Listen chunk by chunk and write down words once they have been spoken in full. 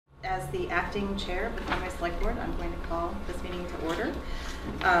As the acting chair of the Conway Selectboard, I'm going to call this meeting to order.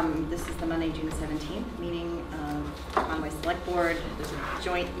 This is the Monday, June 17th meeting of Conway Selectboard. There's a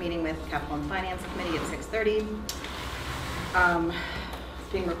joint meeting with Capital and Finance Committee at 6:30.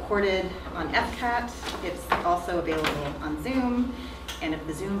 It's being recorded on FCAT. It's also available on Zoom. And if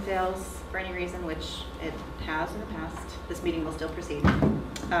the Zoom fails for any reason, which it has in the past, this meeting will still proceed.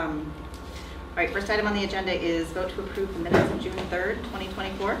 All right, first item on the agenda is vote to approve the minutes of June 3rd,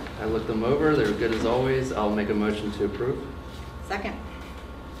 2024. I looked them over. They're good as always. I'll make a motion to approve. Second.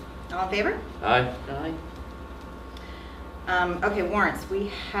 All in favor? Aye. Aye. Okay, warrants.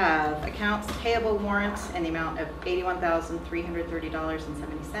 We have accounts payable warrants in the amount of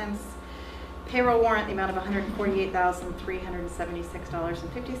 $81,330.70. Payroll warrant in the amount of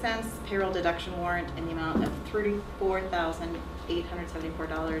 $148,376.50. Payroll deduction warrant in the amount of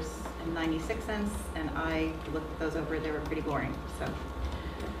 $34,874.96. And I looked those over. They were pretty boring. So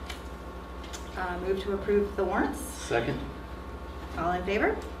move to approve the warrants. Second. All in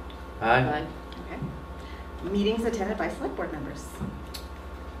favor? Aye. Aye. Okay. Meetings attended by select board members.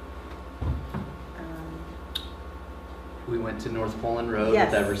 We went to North Poland Road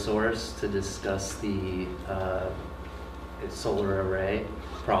Yes. with Eversource to discuss the solar array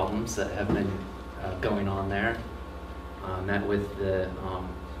problems that have been going on there. Met with the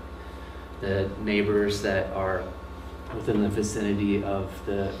neighbors that are within the vicinity of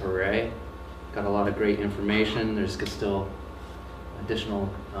the array. Got a lot of great information. There's still additional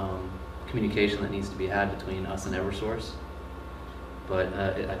communication that needs to be had between us and Eversource. But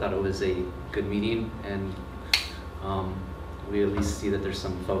I thought it was a good meeting, and we at least see that there's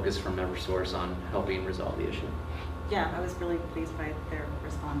some focus from Eversource on helping resolve the issue. Yeah, I was really pleased by their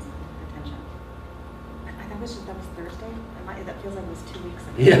response and attention. That was Thursday? That feels like it was 2 weeks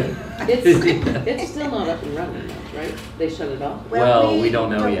ago. Yeah. It's still not up and running though, right? They shut it off? Well, we don't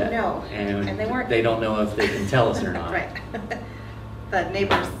know yet. Know. And they don't know if they can tell us or not. Right. The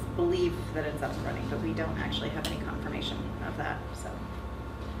neighbors believe that it's up and running, but we don't actually have any confirmation of that. So,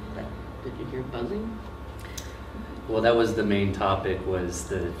 but Did you hear buzzing? Well, that was the main topic, was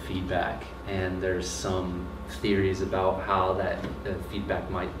the feedback, and there's some theories about how the feedback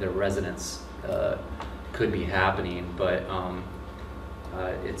the residents could be happening, but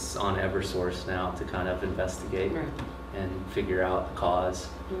it's on Eversource now to kind of investigate and figure out the cause,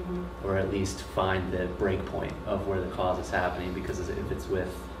 or at least find the break point of where the cause is happening, because if it's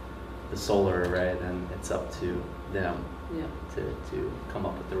with the solar array, then it's up to them to come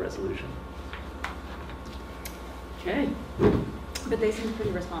up with the resolution. Okay. But they seemed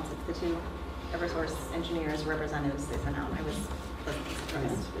pretty responsive. The two Eversource engineers representatives they sent out. I was pleasantly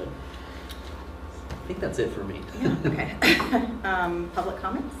surprised. That's good. I think that's it for me. Yeah. Okay. Public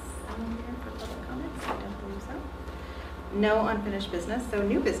comments? Anyone here for public comments? I don't believe so. No unfinished business. So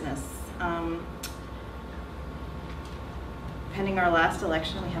new business. Pending our last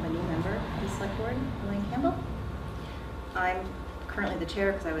election, we have a new member of the select board, Elaine Campbell. I'm currently the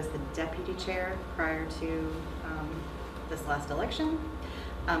chair because I was the deputy chair prior to this last election.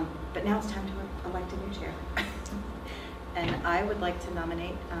 But now it's time to elect a new chair. And I would like to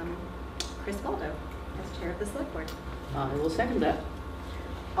nominate Chris Waldo as chair of the select board. I will second that.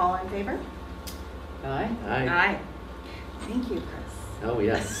 All in favor? Aye. Aye. Aye. Thank you, Chris. Oh,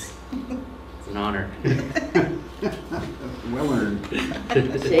 yes. It's an honor. Well earned.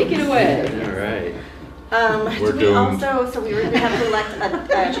 Take it away. All right. We're do we doomed. also, so we have to elect a you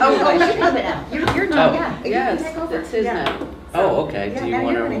have it now. You're done, yeah. You can take over. It's his Yeah. now. Oh, okay. Yeah, Do you now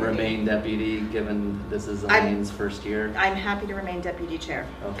want to you're gonna remain deputy, given this is Elaine's first year? I'm happy to remain deputy chair.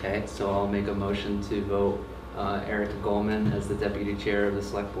 Okay, so I'll make a motion to vote Erica Goldman as the deputy chair of the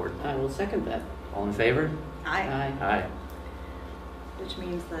select board. I will second that. All in favor? Aye. Aye. Which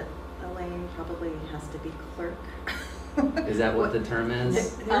means that Elaine probably has to be clerk. Is that what the term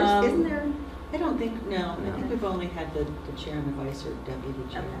is? Isn't there? I don't think, no, No. I think we've only had the chair and the vice or deputy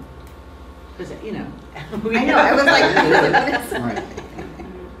chair. Okay. Because, you know. I know, I was like,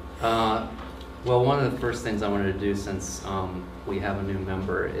 Right. Well, one of the first things I wanted to do, since we have a new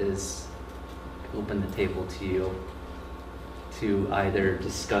member, is open the table to you to either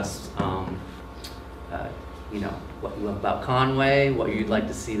discuss, what you love about Conway, what you'd like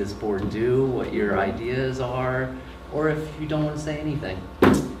to see this board do, what your ideas are, or if you don't want to say anything.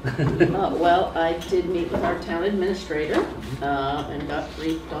 Well, I did meet with our town administrator and got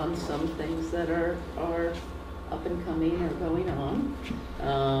briefed on some things that are up and coming or going on.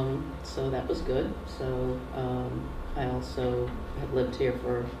 So that was good. So I also have lived here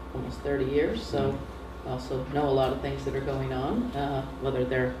for almost 30 years, so I also know a lot of things that are going on, whether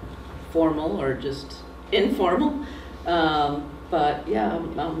they're formal or just informal. But yeah,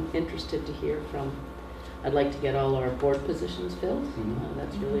 I'm interested to hear from, I'd like to get all our board positions filled. Mhm.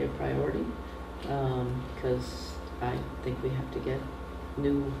 That's really a priority, because I think we have to get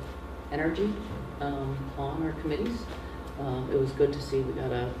new energy on our committees. It was good to see we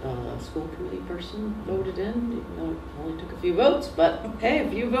got a school committee person voted in, even though it only took a few votes, but hey, a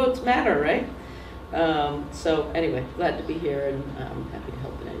few votes matter, right? So anyway, glad to be here, and I'm happy to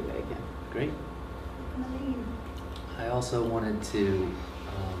help in any way I can. Great. I also wanted to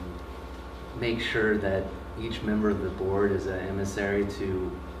make sure that each member of the board is an emissary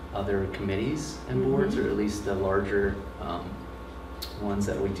to other committees and boards, or at least the larger ones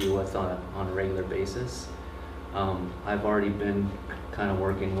that we deal with on a regular basis. I've already been kind of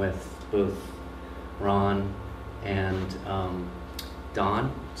working with both Ron and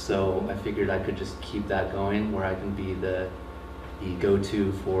Don, so I figured I could just keep that going, where I can be the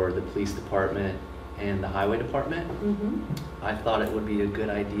go-to for the police department and the highway department. I thought it would be a good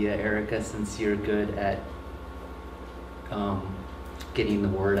idea, Erica, since you're good at getting the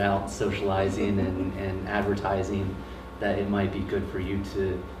word out, socializing and advertising, that it might be good for you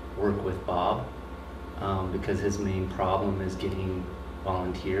to work with Bob, because his main problem is getting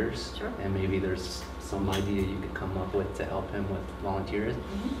volunteers. Sure. And maybe there's some idea you could come up with to help him with volunteering.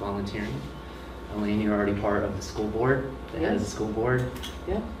 Elaine, you're already part of the school board, the head of the school board.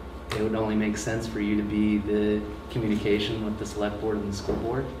 Yeah. It would only make sense for you to be the communication with the select board and the school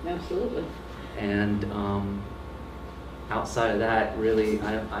board. Absolutely. And outside of that, really,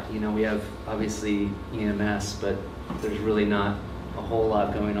 we have obviously EMS, but there's really not a whole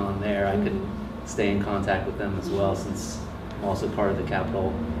lot going on there. I could stay in contact with them as well, since I'm also part of the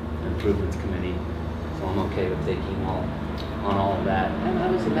capital improvements committee, so I'm okay with taking on all of that. And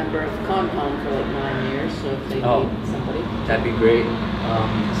I was a member of Concom for like 9 years, so if they need somebody, That'd be great.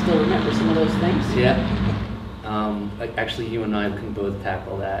 still remember some of those things. Yeah. Actually, you and I can both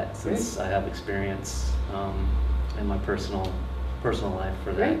tackle that, since I have experience in my personal life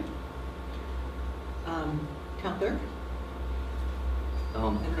for that. Great. Town clerk? I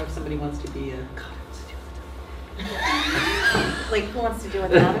don't know if somebody wants to be a. Like, who wants to do it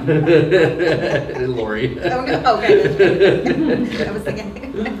without him? Lori. Oh, no, okay. I was thinking.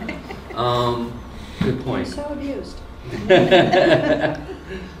 Good point. So abused.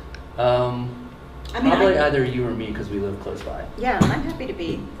 Probably either you or me, because we live close by. Yeah, I'm happy to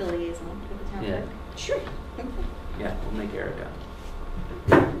be the liaison for the town Yeah. clerk. Sure. Yeah, we'll make Erica.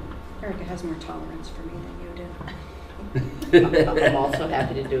 Erica has more tolerance for me than you do. I'm also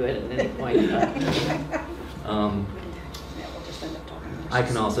happy to do it at any point. Yeah, we'll just end up talking more. I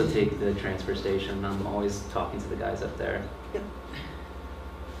can also take the transfer station. I'm always talking to the guys up there. Yep.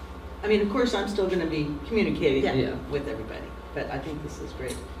 I mean, of course, I'm still gonna be communicating Yeah. with everybody, but I think this is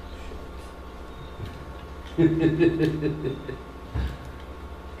great.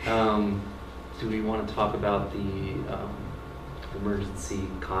 Do we want to talk about the emergency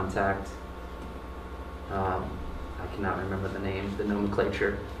contact? I cannot remember the name, the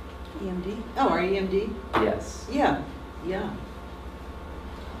nomenclature. EMD? Oh, our EMD? Yes. Yeah, yeah.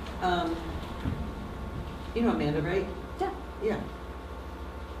 You know Amanda, right? Yeah. Yeah.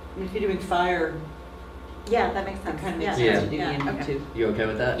 I mean, if you're doing fire, Yeah, that makes it sense. kind of makes Yeah. sense to do Yeah, EMD okay. too. You okay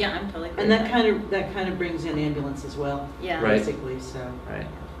with that? Yeah, I'm totally cool And with that kind of brings in ambulance as well, Yeah. Right. basically, so. Right.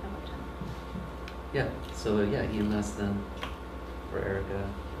 Yeah. So yeah, EMS then for Erica,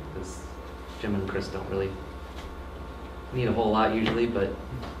 because Jim and Chris don't really need a whole lot usually, but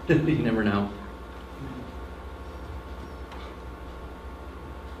you never know.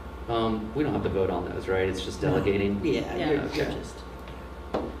 We don't have to vote on those, right? It's just delegating. Yeah, Yeah. you're Okay. just.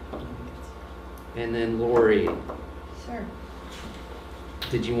 And then Lori, Sure.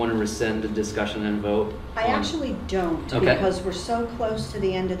 did you want to rescind the discussion and vote? I actually don't, Okay. because we're so close to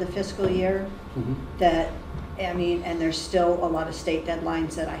the end of the fiscal year Mhm. that, I mean, and there's still a lot of state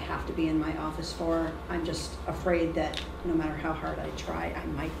deadlines that I have to be in my office for. I'm just afraid that no matter how hard I try, I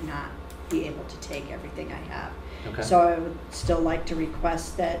might not be able to take everything I have. Okay. So I would still like to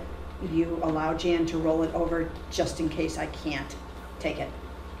request that you allow Jan to roll it over just in case I can't take it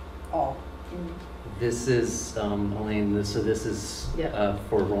all. This is, Elaine, so this is Yeah.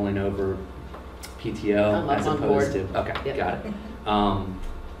 for rolling over PTO I'm as on opposed to, board. okay, Yep. got it.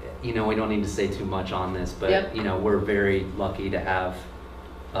 We don't need to say too much on this, but, Yep. we're very lucky to have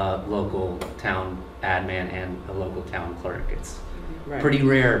a local town admin and a local town clerk. It's Right. pretty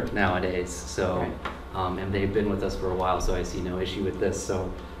rare nowadays, so, Right. and they've been with us for a while, so I see no issue with this, so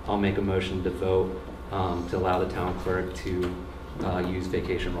I'll make a motion to vote to allow the town clerk to use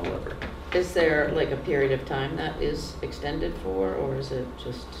vacation rollover. Is there like a period of time that is extended for, or is it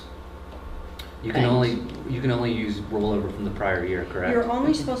just? You can Thanks. only use rollover from the prior year, correct? You're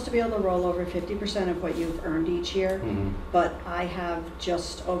only supposed to be able to roll over 50% of what you've earned each year, Mhm. but I have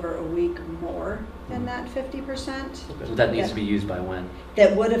just over a week more than that 50%. So that needs to be used by when?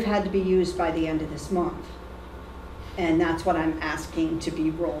 That would have had to be used by the end of this month. And that's what I'm asking to be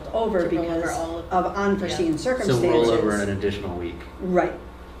rolled over To roll over because all of unforeseen So circumstances. roll over an additional week. Right,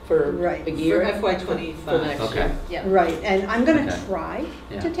 For Right. a year? For FY For 25. next Okay. year. Yeah. right. And I'm gonna Okay. try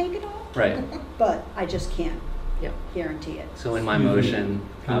Yeah. to take it all, Right. but I just can't Yep. guarantee it. So in my motion,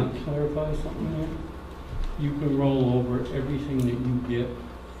 Can I clarify something there? You can roll over everything that you get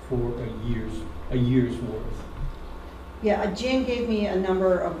for a year's worth. Yeah, Jan gave me a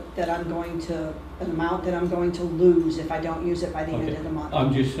number of, an amount that I'm going to lose if I don't use it by the end Okay. of the month.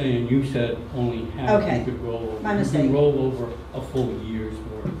 I'm just saying, you said only half Okay. you could roll over. My You mistake. can roll over a full year's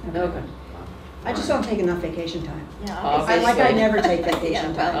worth. Okay. I just don't take enough vacation time. Yeah, Obviously. I like I never take vacation Yeah,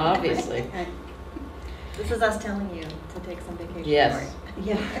 well, time. Obviously. This is us telling you to take some vacation. Yes. Lori.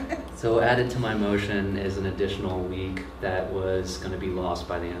 Yeah, so added to my motion is an additional week that was going to be lost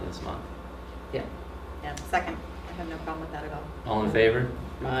by the end of this month. Yeah. Yeah, second. I have no problem with that at all. All in favor?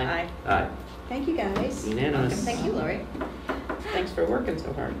 Mine. Aye. Aye. thank you guys. Unanimous. Thank you, Lori. Thanks for working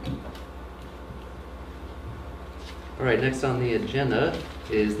so hard. All right, next on the agenda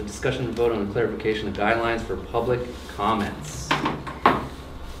is the discussion and vote on the clarification of guidelines for public comments.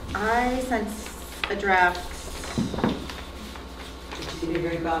 I sent a draft, To the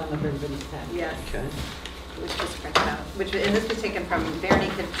very bottom of everybody's pack. yes, Okay. which was printed out, and this was taken from,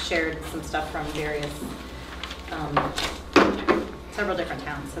 Veronique had shared some stuff from various, several different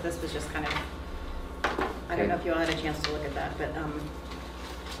towns, so this was just kind of, I don't know if you all had a chance to look at that, but,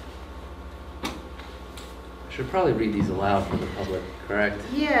 Should probably read these aloud for the public, correct?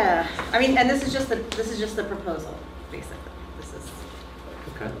 yeah, I mean, and this is just the proposal, basically. This is,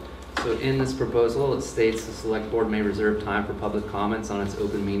 Okay. So in this proposal, it states the select board may reserve time for public comments on its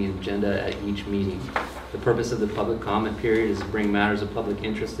open meeting agenda at each meeting. The purpose of the public comment period is to bring matters of public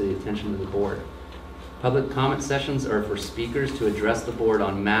interest to the attention of the board. Public comment sessions are for speakers to address the board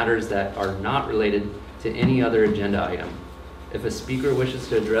on matters that are not related to any other agenda item. If a speaker wishes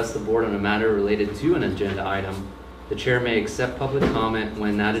to address the board on a matter related to an agenda item, the chair may accept public comment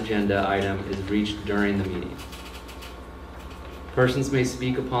when that agenda item is reached during the meeting. Persons may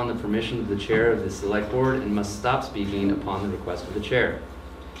speak upon the permission of the chair of the select board and must stop speaking upon the request of the chair.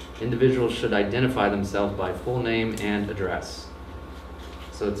 Individuals should identify themselves by full name and address.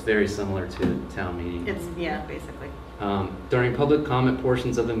 So it's very similar to town meeting. it's, yeah, basically. During public comment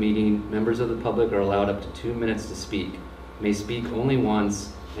portions of the meeting, members of the public are allowed up to 2 minutes to speak, may speak only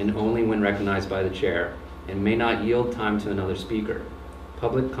once and only when recognized by the chair, and may not yield time to another speaker.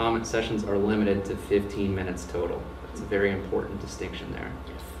 Public comment sessions are limited to 15 minutes total. That's a very important distinction there.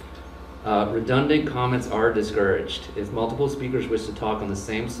 Redundant comments are discouraged. If multiple speakers wish to talk on the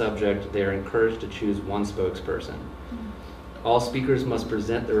same subject, they are encouraged to choose one spokesperson. All speakers must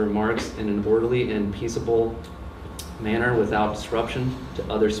present their remarks in an orderly and peaceable manner without disruption to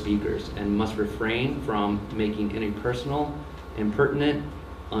other speakers, and must refrain from making any personal, impertinent,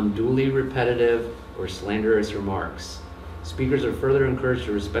 unduly repetitive, or slanderous remarks. Speakers are further encouraged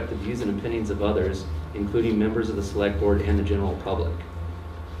to respect the views and opinions of others, including members of the select board and the general public.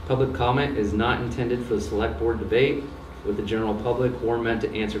 Public comment is not intended for the select board debate with the general public or meant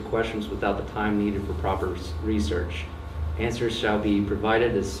to answer questions without the time needed for proper research. Answers shall be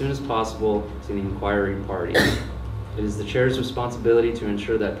provided as soon as possible to the inquiring party. It is the chair's responsibility to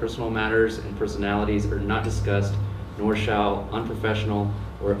ensure that personal matters and personalities are not discussed, nor shall unprofessional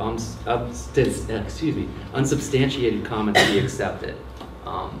or unsubstantiated comments be accepted.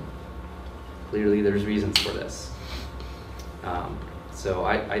 Clearly, there's reasons for this. So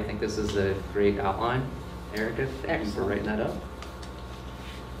I think this is a great outline. Erica, thank you for writing that up.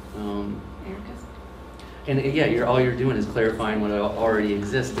 Erica's? And yeah, all you're doing is clarifying what already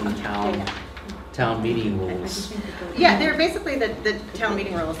exists in the town meeting rules. Yeah, they're basically the town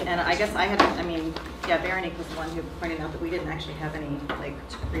meeting rules, and I guess Veronique was the one who pointed out that we didn't actually have any, like,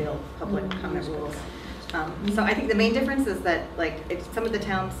 real public comment rules. So I think the main difference is that, like, if some of the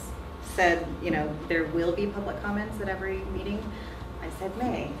towns said, you know, there will be public comments at every meeting, I said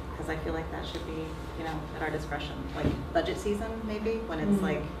may, because I feel like that should be, you know, at our discretion. Like budget season, maybe, when it's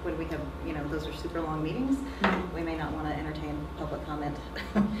like, when we have, you know, those are super long meetings, we may not want to entertain public comment.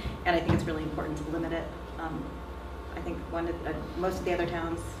 And I think it's really important to limit it. I think most of the other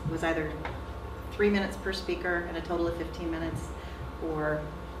towns was either 3 minutes per speaker and a total of 15 minutes, or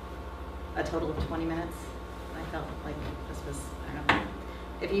a total of 20 minutes. I felt like this was, I don't know,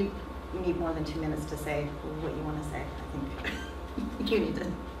 if you need more than 2 minutes to say what you want to say, I think you need to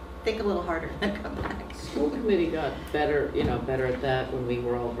think a little harder and then come back. School committee got better, better at that when we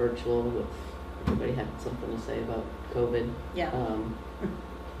were all virtual with, everybody had something to say about COVID. Yeah.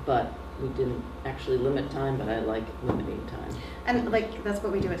 But we didn't actually limit time, but I like limiting time. And like, that's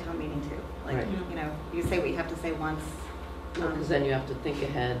what we do at town meeting too. Like, Right. You say what you have to say once. Because then you have to think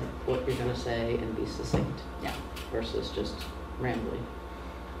ahead what you're gonna say and be succinct Yeah. versus just rambling.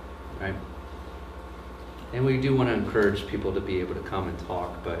 Right. And we do want to encourage people to be able to come and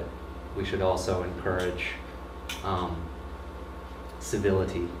talk, but we should also encourage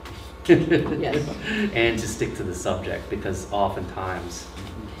civility. Yes. And to stick to the subject, because oftentimes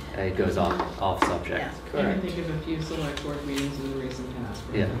it goes off subject. Yeah. I can Correct. think of a few select board meetings in the recent past.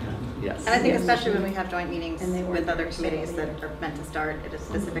 where Yeah, that happened. yes. And I think Yes. especially when we have joint meetings And they with weren't other very committees that civil. are meant to start at a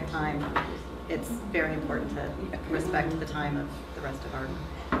specific time, it's very important to respect the time of the rest of our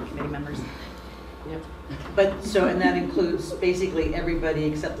committee members. Yep. But, so, and that includes basically everybody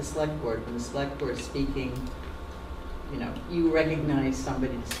except the select board. When the select board is speaking, you recognize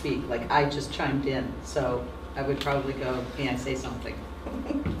somebody to speak. Like, I just chimed in, so I would probably go, may I say something?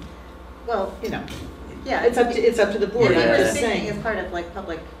 Well, yeah. It's up to the board, Yeah, I'm Yeah. just speaking saying. is part of like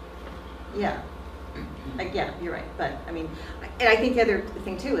public, yeah. Like, yeah, you're right, but I mean, and I think the other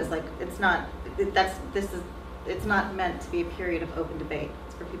thing too is like, it's not meant to be a period of open debate.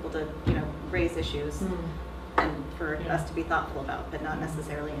 It's for people to, raise issues and for Yeah. us to be thoughtful about, but not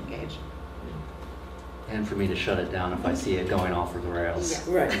necessarily engage. And for me to shut it down if I see it going off of the rails. Yes.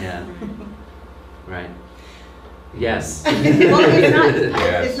 Right. Yeah. Right. Yes. Well, it's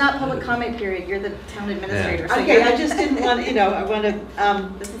Yes. not public comment period, you're the town administrator, so Okay, you're. I just didn't want, I want to,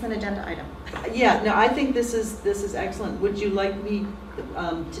 This is an agenda item. yeah, no, I think this is excellent. Would you like me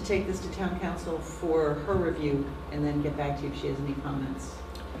to take this to town council for her review and then get back to you if she has any comments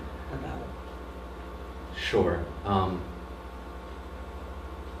about it? Sure.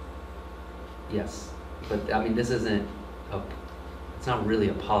 Yes, but I mean, this isn't it's not really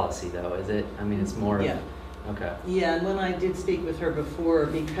a policy though, is it? I mean, it's more of, Yeah. okay. Yeah, and when I did speak with her before,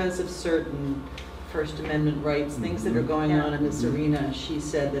 because of certain First Amendment rights, things that are going on in this arena, she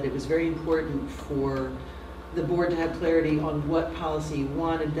said that it was very important for the board to have clarity on what policy you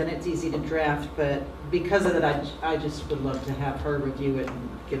wanted, then it's easy to draft, but because of that, I just would love to have her review it and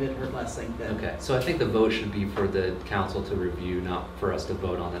give it her blessing. That Okay, so I think the vote should be for the council to review, not for us to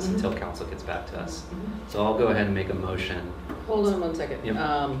vote on this Mhm. until council gets back to us. Mhm. So I'll go ahead and make a motion. Hold on 1 second. Yep.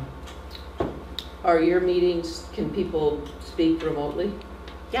 Are your meetings, can people speak remotely?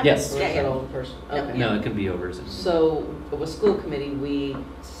 Yeah. Yes. Or Yeah, is that yeah. all in person? Yeah. Okay. No, it can be over Zoom. So with school committee, we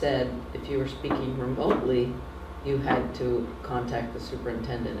said if you were speaking remotely, you had to contact the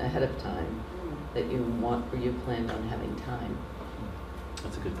superintendent ahead of time that you want, or you planned on having time.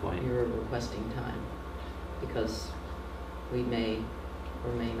 That's a good point. You're requesting time because we may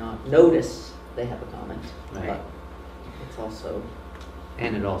or may not notice they have a comment. Right. But it's also,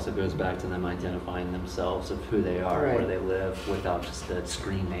 And it also goes back to them identifying themselves of who they are, where Right. they live, without just a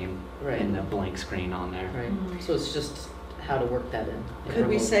screen name Right. and a blank screen on there. right, so it's just how to work that in. Could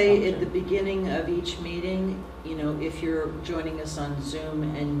we remote say at the function. beginning of each meeting, if you're joining us on Zoom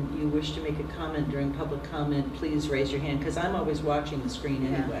and you wish to make a comment during public comment, please raise your hand, because I'm always watching the screen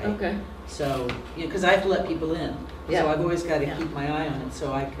Yeah. anyway. Okay, So, because I have to let people in. Yeah. So I've always got to Yeah. keep my eye on it,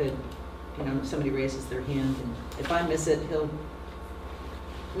 so I could, if somebody raises their hand, and if I miss it, he'll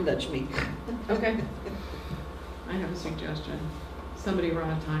nudge me. okay. I have a suggestion. Somebody run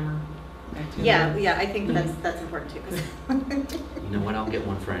a timer. at 2 Yeah, minutes. yeah, I think that's important too, 'cause You know what, I'll get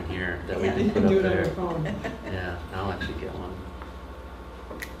one for in here that we Yeah. can You put can do up it on there. your phone. Yeah, I'll actually get one.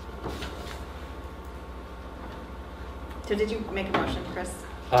 So did you make a motion, Chris?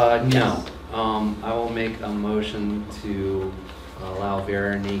 No. I will make a motion to allow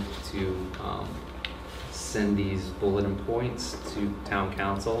Veronique to send these bulletin points to town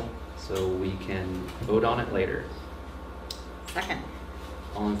council so we can vote on it later. Second.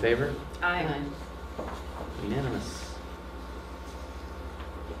 All in favor? Aye. Unanimous.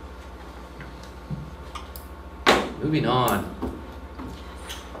 Moving on.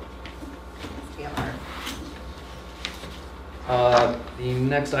 We have our- The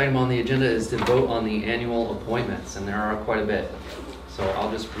next item on the agenda is to vote on the annual appointments, and there are quite a bit. So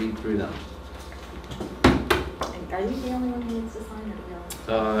I'll just read through them. And are you the only one who needs to sign, or do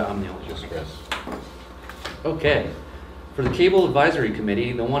we all? I'm the only just Chris. Okay. For the Cable Advisory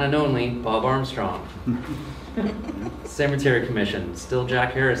Committee, the one and only Bob Armstrong. Cemetery Commission, still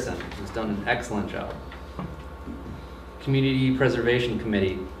Jack Harrison, who's done an excellent job. Community Preservation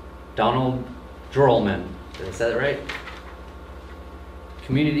Committee, Donald Jorlman. Did I say that right?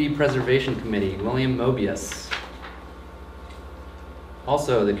 Community Preservation Committee, William Mobius.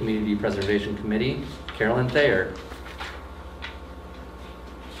 Also, the Community Preservation Committee, Carolyn Thayer.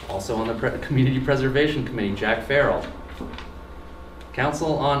 Also on the Community Preservation Committee, Jack Farrell.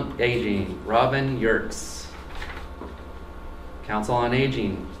 Council on Aging, Robin Yerkes. Council on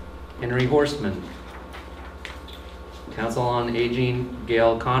Aging, Henry Horstman. Council on Aging,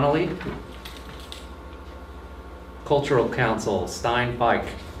 Gail Connolly. Cultural Council, Stein Pike.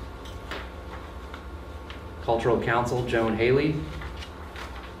 Cultural Council, Joan Haley.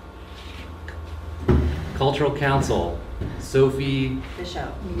 Cultural Council, Sophie The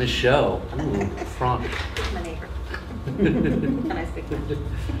show. Michaud. Ooh, Franck. It's my neighbor. Can I speak now?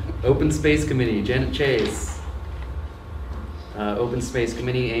 Open Space Committee, Janet Chase. Open Space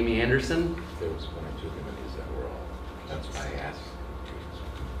Committee, Amy Anderson. There was one or two committees that were all, that's why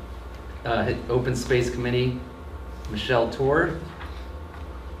I asked. Open Space Committee, Michelle Tour.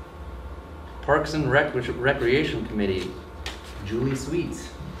 Parks and Recreation Committee, Julie Sweet.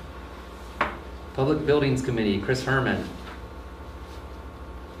 Public Buildings Committee, Chris Herman.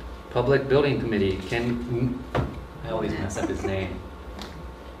 Public Building Committee, I always mess up his name.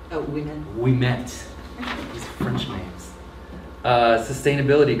 Oh, women. We met. These French names.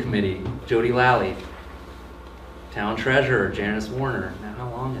 Sustainability Committee, Jody Lally. Town Treasurer, Janice Warner. Now, how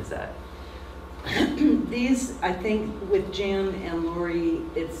long is that? These, I think with Jan and Lori,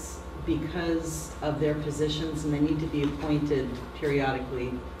 it's because of their positions and they need to be appointed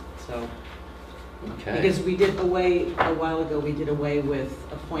periodically, so. Okay. Because we did away, a while ago, we did away with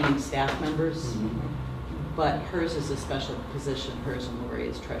appointing staff members, Mhm. but hers is a special position, hers and Lori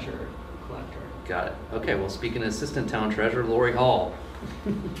is treasurer collector. Got it. Okay, well, speaking of Assistant Town Treasurer, Lori Hall.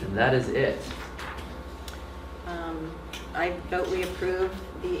 And that is it. I vote we approve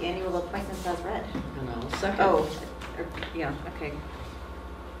the annual appointments as read. And I'll second. Oh, yeah, okay,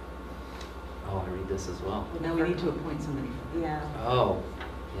 Oh, I read this as well. Now we need to appoint somebody. yeah. Oh,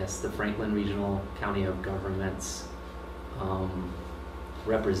 yes, the Franklin Regional County of Governments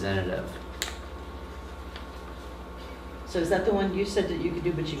representative. So is that the one you said that you could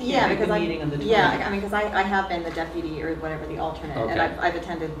do, but you Yeah, can't make because a I, meeting on the 20th? yeah, I mean, because I have been the deputy or whatever, the alternate, and Okay. I've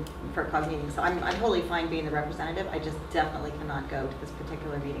attended FERCog meetings, so I'm totally fine being the representative. I just definitely cannot go to this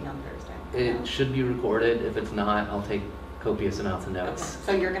particular meeting on Thursday. It should be recorded. If it's not, I'll take copious amounts of Okay, notes.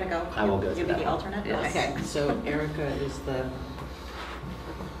 so you're gonna go? I will go to You'll be that the one. alternate? Yes. Okay, so Erica is the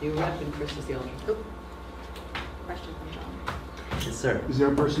rep and Chris is the alternate. Oop. Question from John. Yes, sir. Is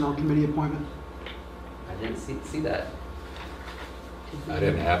there a personnel committee appointment? I didn't see that. I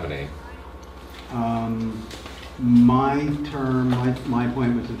didn't have any. My term, my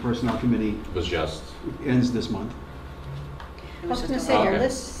appointment to the personnel committee It was just, ends this month. I was gonna just a say, your Okay.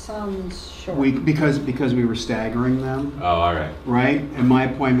 list sounds short. Because we were staggering them, oh, all right. right? And my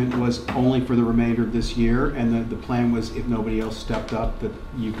appointment was only for the remainder of this year, and the plan was if nobody else stepped up, that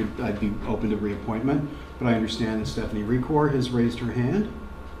I'd be open to reappointment. But I understand that Stephanie Recor has raised her hand.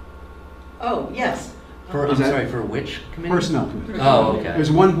 Oh, yes. For, Is I'm that- sorry, for which committee? Personnel committee. Oh, okay.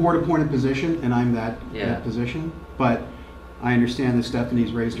 There's one board-appointed position, and I'm that Yeah. position. But I understand that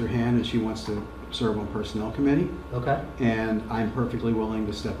Stephanie's raised her hand, and she wants to serve on personnel committee. Okay. And I'm perfectly willing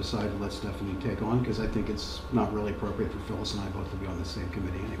to step aside and let Stephanie take on, because I think it's not really appropriate for Phyllis and I both to be on the same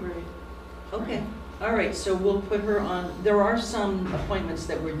committee anyway. Okay, all right, so we'll put her on, there are some appointments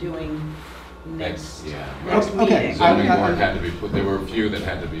that we're doing next, Yeah. next Okay. meeting. Zoning I- board had to be put, there were a few that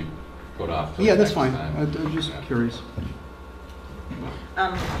had to be put off. till Yeah, that's next fine. time. I'm just Yeah. curious.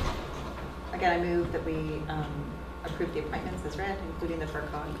 Again, I move that we approve the appointments as read, including the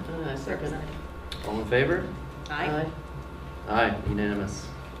FERCog Second. representative. All in favor? Aye. Aye, unanimous.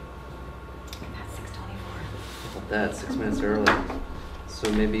 That's 6:24. How about that, 6 minutes early.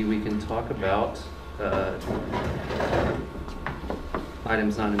 So maybe we can talk about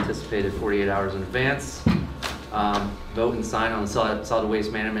items not anticipated 48 hours in advance. Vote and sign on the solid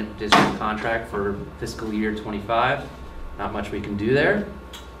waste management district contract for fiscal year 25. Not much we can do there.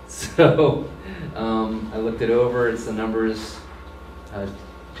 So I looked it over. It's the numbers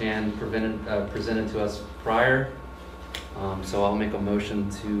Jan presented to us prior. So I'll make a motion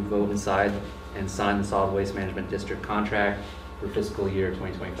to vote and sign the solid waste management district contract for fiscal year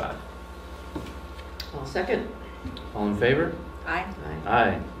 2025. I'll second. All in favor? Aye.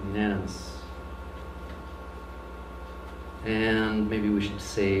 Aye, unanimous. And maybe we should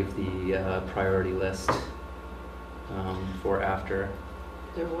save the priority list for after.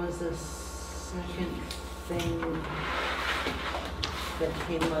 There was a second thing that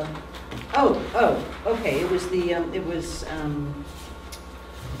came up. Oh, okay, it was the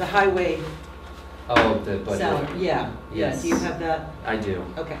highway Oh, the budget. salary, yeah. Yes. Do you have that? I do.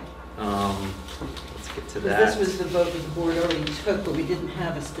 Okay. Let's get to Because that. this was the vote that the board already took, but we didn't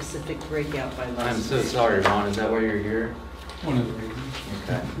have a specific breakout by I'm license. so sorry, Ron, is that why you're here? One of the reasons.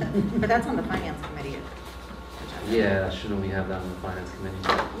 Okay. But that's on the finance committee agenda. Yeah, shouldn't we have that on the finance committee?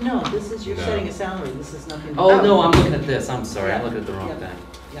 No, this is, you're No. setting a salary, this is nothing. Oh, no, I'm looking at this, I'm sorry, I'm Yeah. looking at the wrong Yeah. thing.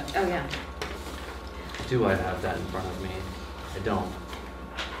 Yeah. Oh, yeah. Do I have that in front of me? I don't.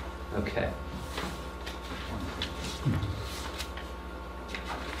 Okay.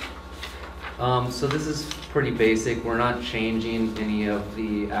 So this is pretty basic. We're not changing any of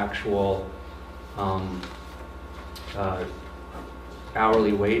the actual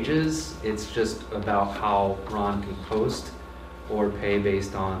hourly wages. It's just about how Ron can post or pay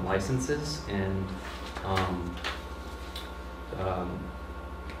based on licenses and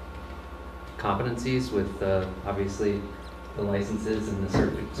competencies with obviously the licenses and the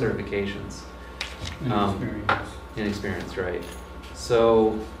certifications. And experience. And experience, right.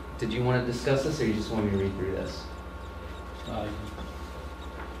 So, did you want to discuss this, or you just want me to read through this?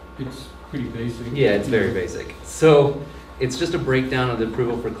 It's pretty basic. Yeah, it's very basic. So, it's just a breakdown of the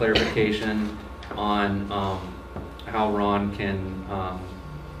approval for clarification on how Ron can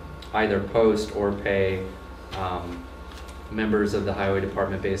either post or pay members of the highway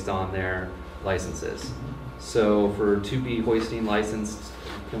department based on their licenses. So, for 2B hoisting licensed,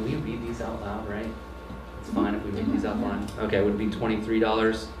 can we read these out loud, right? It's fine if we read these out loud. Okay, it would be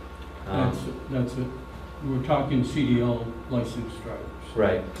 $23. That's it. We're talking CDL licensed drivers.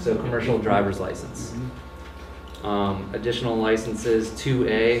 Right, so commercial driver's license. Additional licenses,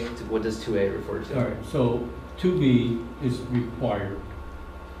 2A, what does 2A refer to? All right, so 2B is required,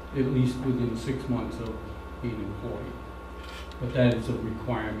 at least within 6 months of being employed. But that is a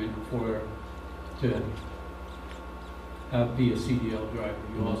requirement to be a CDL driver.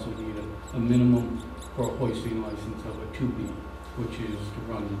 You also need a minimum for a hoisting license of a 2B, which is to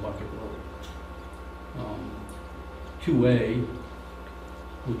run the bucket load. 2A,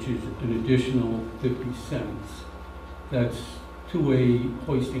 which is an additional 50 cents. That's 2A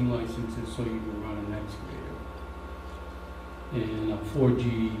hoisting licenses so you can run an excavator. And a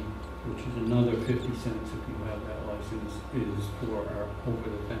 4G, which is another 50 cents if you have that license, is for our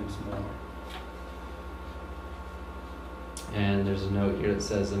over-the-fence mower. And there's a note here that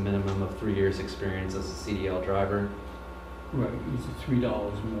says a minimum of 3 years experience as a CDL driver. Right, it's $3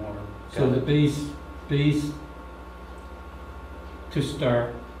 more. So Got the it. base to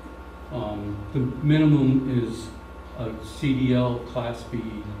start, the minimum is a CDL Class B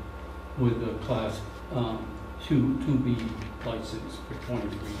with a Class 2B license for $23.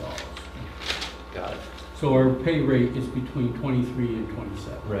 Got it. So our pay rate is between 23 and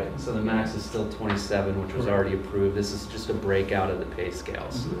 27. Right, so the max is still 27, which was Correct. already approved. This is just a breakout of the pay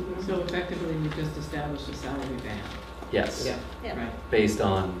scales. So effectively, we just established a salary band, Yes, Yeah. right, based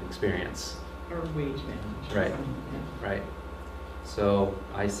on experience. or wage band. Right. Yeah. Right. So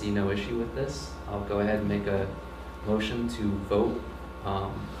I see no issue with this. I'll go ahead and make a motion to vote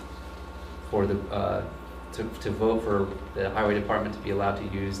for the to vote for the highway department to be allowed to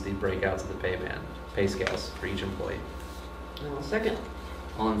use the breakouts of the pay scales for each employee. Well, second.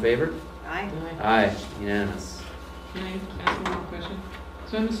 All in favor? Aye. Aye, unanimous. Can I ask one more question?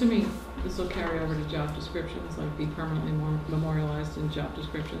 So I'm assuming this will carry over to job descriptions, like be permanently memorialized in job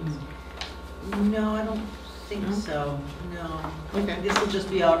descriptions? No, I don't think No? so, no. Okay. This will just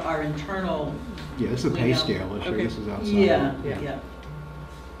be our internal, Yeah, this is a We pay know. scale issue, Okay. this is outside. yeah, Yeah. yeah.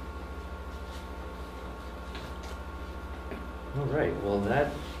 All right, well,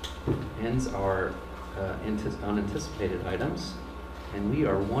 that ends our unanticipated items, and we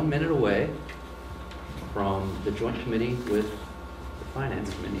are 1 minute away from the joint committee with the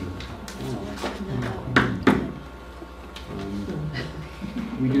finance committee.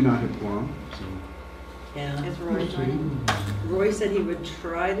 We do not have quorum, so. Yeah. Is Roy joining? Roy said he would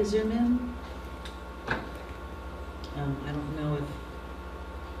try to zoom in. I don't know if,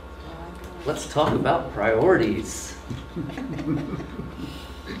 Let's talk about priorities.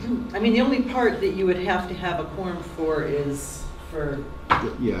 I mean, the only part that you would have to have a quorum for is for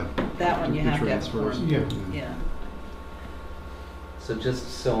Yeah. that one, you the have to have a transfers. quorum. Yeah. Yeah. So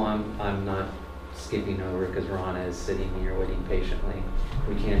just so I'm not skipping over, because Ron is sitting here waiting patiently,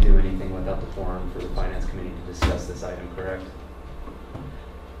 we can't do anything without the forum for the finance committee to discuss this item, correct?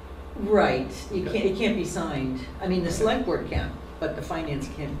 Right, it can't be signed. I mean, the select board can, but the finance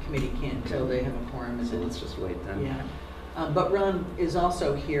committee can't until they have a quorum. So let's just wait then. Yeah. But Ron is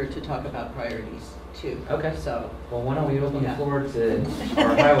also here to talk about priorities too. Okay. So, Well, why don't we open the Yeah. floor to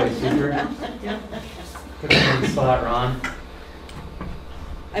our highway super? Put it on the spot, Ron.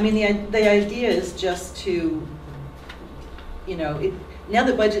 I mean, the idea is just to, now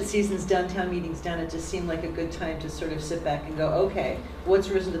that budget season's done, town meeting's done, it just seemed like a good time to sort of sit back and go, okay, what's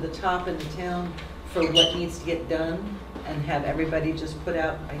risen to the top in the town for what needs to get done? And have everybody just put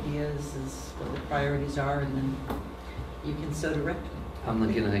out ideas as what the priorities are, and then you can so direct them. I'm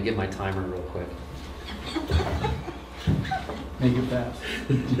gonna get my timer real quick. Make it fast.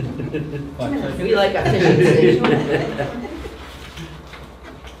 5 seconds. We like efficiency.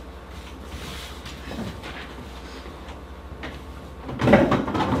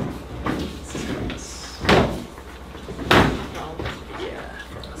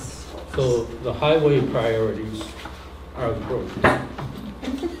 So the highway priorities are the roads.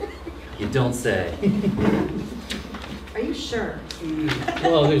 You don't say. Are you sure?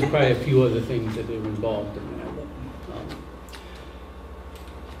 Well, there's probably a few other things that are involved in that. But,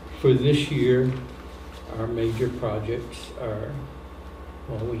 for this year, our major projects are,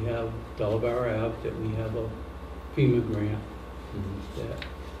 well, we have Delaware Ave, that we have a FEMA grant that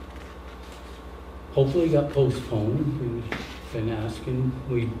hopefully got postponed. We've been asking,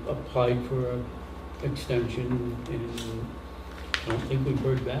 we applied for an extension and I don't think we've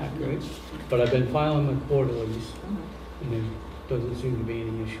heard back, right? But I've been filing my quarterlies and there doesn't seem to be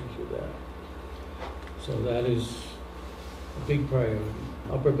any issues with that. So that is a big priority.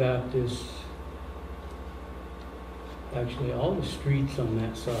 Upper Baptist, actually all the streets on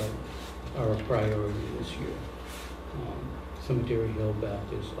that side are a priority this year. Cemetery Hill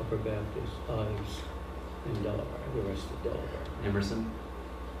Baptist, Upper Baptist, Ives, and Delaware, the rest of Delaware. Emerson?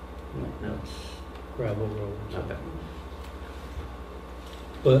 No, No. that's gravel road. Okay.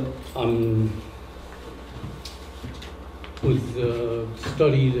 But with the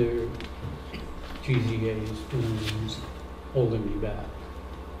study the GZA is doing, holding me back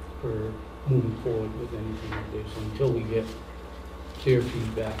for moving forward with anything like this until we get their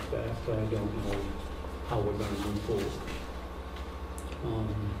feedback back. I don't know how we're going to move forward.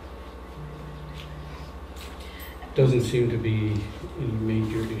 Doesn't seem to be any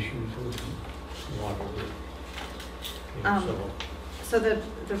major issues with water. So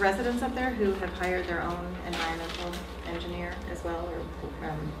the residents up there who have hired their own environmental engineer as well, or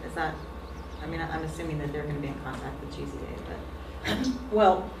is that, I mean, I'm assuming that they're going to be in contact with GZA, but.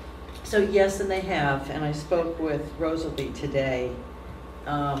 Well, so yes, and they have, and I spoke with Rosalie today,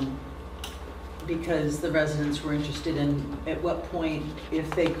 because the residents were interested in at what point, if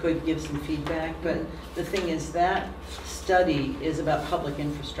they could give some feedback, but the thing is that study is about public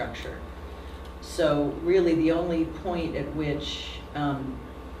infrastructure. So really the only point at which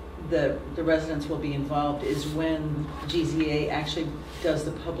the residents will be involved is when GZA actually does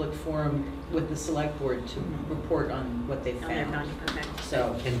the public forum with the select board to report on what they found. Okay.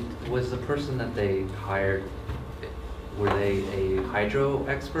 So, And was the person that they hired, were they a hydro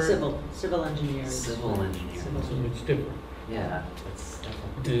expert? civil engineers. Civil engineer. So it's different. Yeah, that's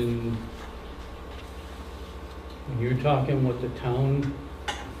definitely. And when you're talking what the town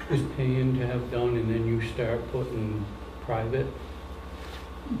is paying to have done and then you start putting private,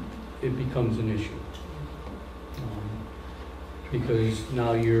 it becomes an issue. Because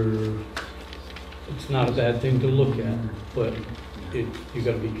now it's not a bad thing to look at, but you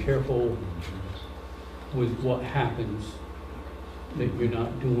gotta be careful with what happens, that you're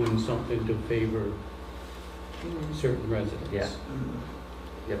not doing something to favor certain residents. Yeah.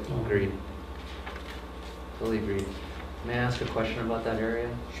 Yep, agreed. Totally agreed. May I ask a question about that area?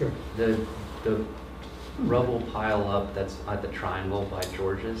 Sure. The rubble pile up that's at the triangle by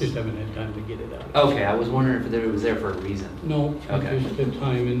George's? Just haven't had time to get it out. Okay, I was wondering if it was there for a reason. No, Okay. just the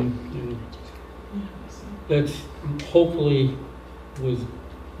time and that's hopefully with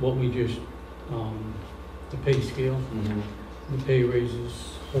what we just, the pay scale, Mm-hmm. the pay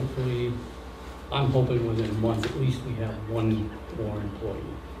raises, hopefully, I'm hoping within a month, at least we have one more employee.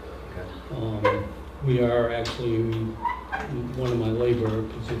 Okay. We are actually, one of my labor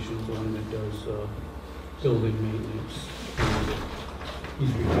positions, one that does building maintenance,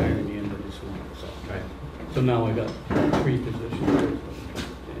 he's retiring the end of this month, so. Right. So now I got 3 positions.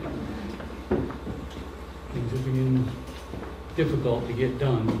 And things are being difficult to get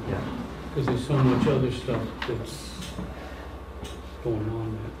done Yeah. because there's so much other stuff that's going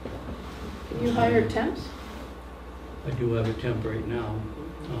on there. Can you hire temps? I do have a temp right now.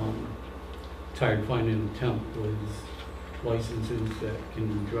 It's hard finding a temp with licenses that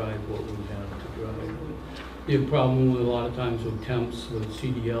can drive what we have to drive. The problem with a lot of times with temps with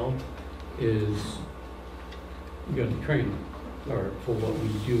CDL is you got to train them for what we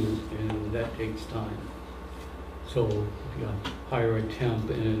do, and that takes time. So if you hire a temp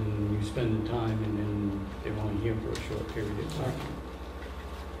and you spend the time and then they're only here for a short period of time.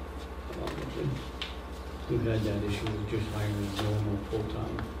 we've had that issue with just hiring a normal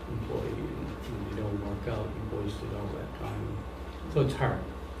full-time employee, and when they don't work out, you wasted all that time. So it's hard.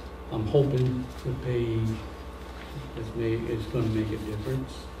 I'm hoping the pay is gonna make a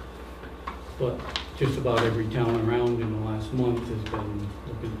difference. But just about every town around in the last month has been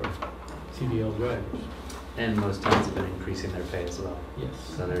looking for CDL drivers. And most towns have been increasing their pay as well, Yes.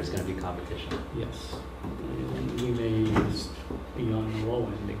 so there's gonna be competition. Yes. And we may just be on the low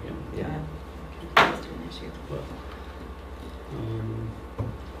end again. Yeah. That's an issue. But,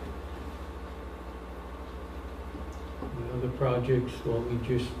 the other projects, well, we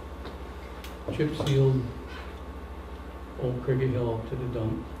just chip sealed Old Cricket Hill up to the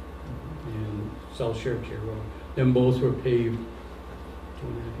dump and South Shropshire Road. Them both were paved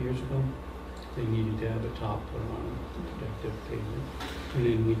 2.5 years ago. They needed to have a top put on them, protective pavement. And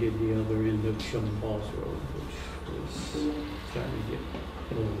then we did the other end of Shum Falls Road, which was starting to get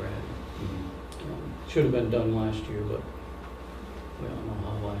a little ratty. Should have been done last year, but we all know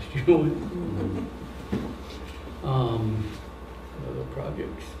how last year went. Other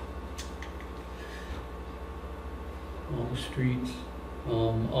projects. All the streets.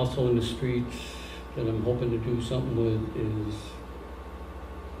 Also in the streets that I'm hoping to do something with is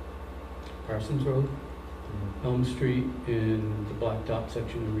Parsons Road, Elm Street, and the blacktop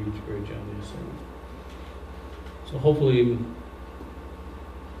section of Reed's Bridge on this end. So hopefully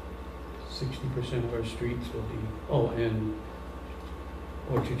 60% of our streets will be, oh, and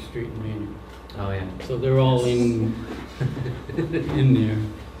Orchard Street and Main. Oh, yeah. So they're all in there.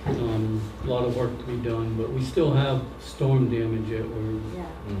 A lot of work to be done, but we still have storm damage that we're, Yeah.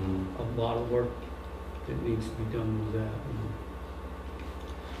 a lot of work that needs to be done with that.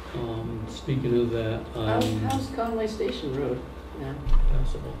 Speaking of that, How's Conway Station Road now?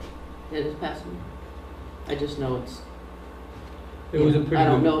 passable. It is passable? I just know it's, It was a pretty I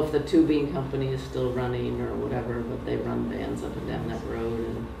don't good- know if the tubing company is still running or whatever, but they run vans up and down that road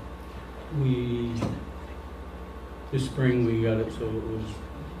and this spring we got it, so it was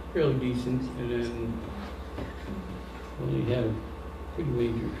fairly decent, and then we had a pretty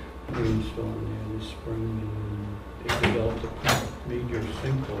major rainstorm there this spring, and it developed a major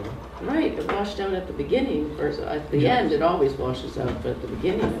sinkhole. right, it washed out at the beginning, first, at the Yeah. end, it always washes out, but at the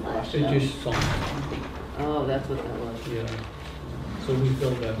beginning it washed It out. just sunk, Oh, that's what that was. yeah. So we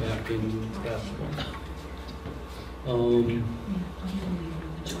filled that back in last month.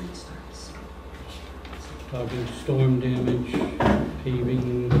 Talking storm damage,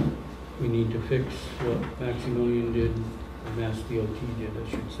 paving, we need to fix what Maximilian did, or Mass DOT did, I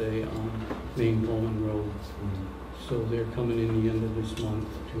should say, on Main Pullman Road. So they're coming in the end of this month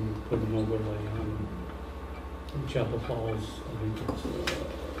to put an overlay on Chapel Falls. I think it's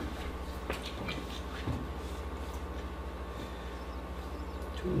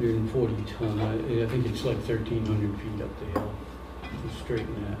 240 ton. I think it's like 1,300 feet up the hill to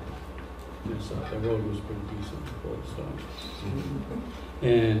straighten that mess up. The road was pretty decent before the storm.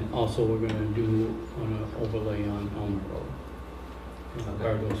 And also we're gonna do an overlay on Elmer Road.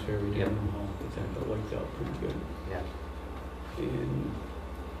 Gargoyle's Ferry Yep. down the hall, because that got wiped out pretty good. Yeah. And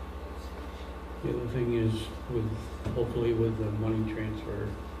the other thing is with, hopefully with the money transfer,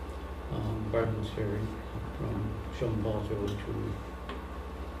 Gargoyle's Ferry from Shum Falls Road to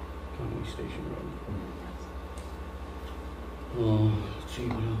Conway Station Road. Let's see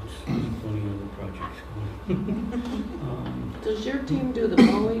what else, there's plenty of other projects going. Does your team do the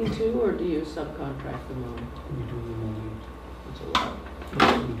mowing too, or do you subcontract the mowing? We do the mowing. It's a lot.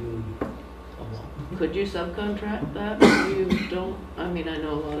 We do a lot. Could you subcontract that, or you don't? I mean, I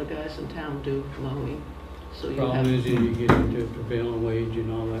know a lot of guys in town do mowing, so you Problem have. is that you get into prevailing wage and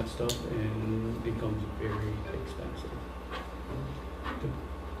all that stuff, and it becomes very expensive. The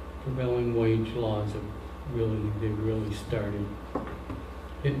prevailing wage laws have really started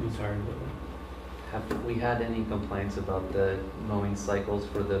hitting us hard with them. Have we had any complaints about the mowing cycles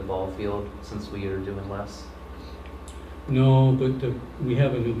for the ball field since we are doing less? No, but we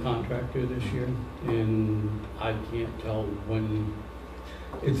have a new contractor this year, and I can't tell when,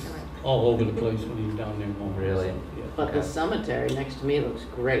 it's all over the place when he's down there mowing. Really? So, yeah. But the Okay. cemetery next to me looks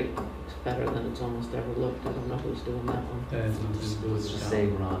great. It's better than it's almost ever looked. I don't know who's doing that one. That has nothing to do with Let's the just town. say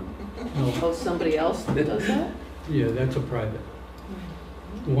Ron. No, Oh, somebody else does that? yeah, that's a private.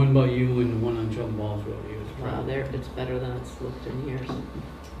 The one by you and the one on John Ball's Road here is Wow, private. there, it's better than it's looked in years.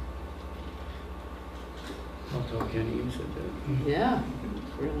 I'll tell Kenny you said that. Yeah,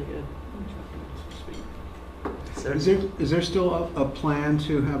 it's really good. Sir? Is there still a plan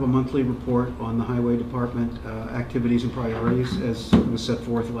to have a monthly report on the highway department activities and priorities as was set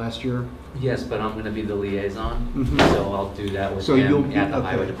forth last year? Yes, but I'm gonna be the liaison, Mhm. so I'll do that with So you'll him be- at the okay.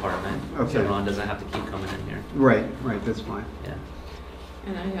 highway department. Okay. So Ron doesn't have to keep coming in here. Right, that's fine. Yeah.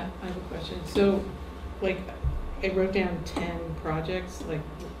 And I have a question. So, like, I wrote down 10 projects, like,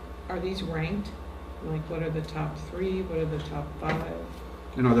 are these ranked? Like, what are the top 3, what are the top 5?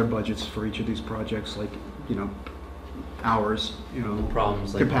 And are there budgets for each of these projects, like, hours, The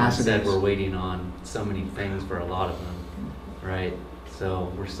problems, like Ron said, capacities? we're waiting on so many things for a lot of them, right?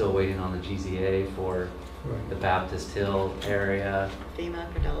 So we're still waiting on the GZA for the Baptist Hill area, FEMA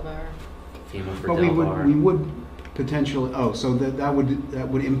for Delabar. FEMA for But we Delbar. would potentially, so that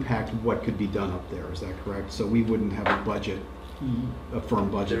would impact what could be done up there, is that correct? So we wouldn't have a budget, a firm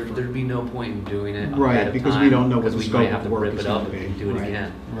budget for. There'd be no point in doing it Right, ahead of because we time, don't know what because the we scope might of have to work rip is it up gonna be. and do it Right.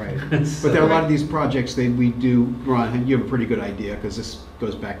 again. Right. So- But there are a lot of these projects, we do, Ron, you have a pretty good idea, because this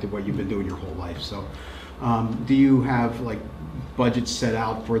goes back to what you've been doing your whole life, so. Do you have, like, budgets set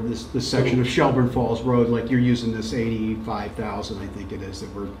out for this section of Shelburne Falls Road, like you're using this 85,000, I think it is,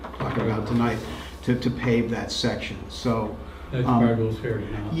 that we're talking about tonight, to pave that section, so. That's part of those here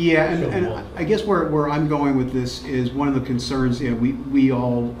now. Yeah, and I guess where I'm going with this is one of the concerns, we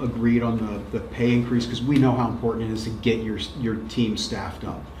all agreed on the pay increase because we know how important it is to get your team staffed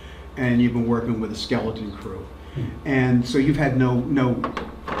up. And you've been working with a skeleton crew. And so you've had no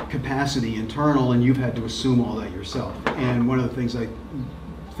capacity internal and you've had to assume all that yourself. And one of the things I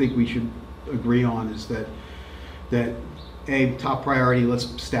think we should agree on is that a top priority,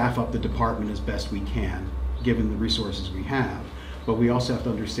 let's staff up the department as best we can, given the resources we have. But we also have to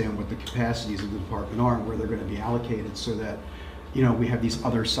understand what the capacities of the department are and where they're going to be allocated so that, we have these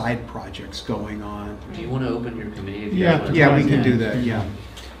other side projects going on. Do you want to open your committee? If you Yeah, guys wanna Yeah, talk we can about do it? that, yeah.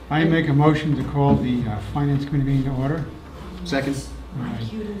 I make a motion to call the Finance Committee meeting to order. Second? All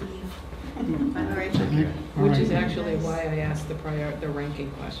right. All right. All Which right. is actually why I asked the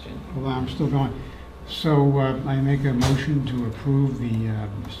ranking question. Hold on, I'm still going. So I make a motion to approve the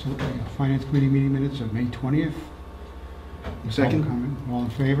Finance Committee meeting minutes of May 20th. Second? All in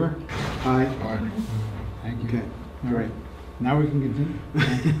favor? Aye. Thank you. Okay, All right. Now we can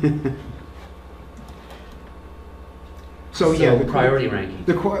continue. So, yeah. the priority ranking.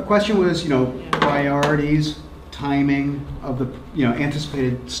 The question was, priorities, timing of the,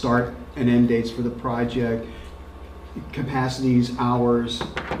 anticipated start and end dates for the project, capacities, hours,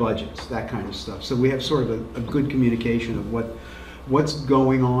 budgets, that kind of stuff. So we have sort of a good communication of what's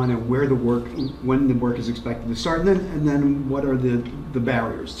going on and where the work, when the work is expected to start, and then what are the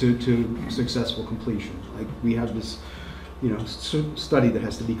barriers to successful completion. Like we have this, study that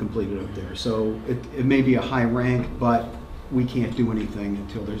has to be completed up there. So it may be a high rank, but we can't do anything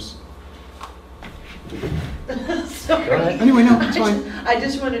until there's. Sorry. Anyway, no, it's fine. I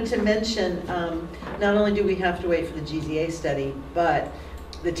just wanted to mention, not only do we have to wait for the GZA study, but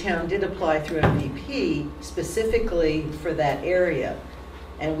the town did apply through MVP specifically for that area.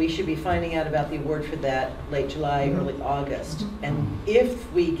 And we should be finding out about the award for that late July, early August. And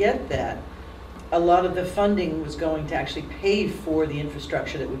if we get that, a lot of the funding was going to actually pay for the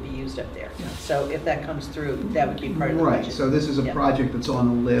infrastructure that would be used up there. So if that comes through, that would be part of the budget. Right, so this is a Yeah. project that's on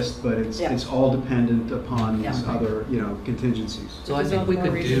the list, but it's Yeah. all dependent upon these Yeah. other, contingencies. So I There's think all we the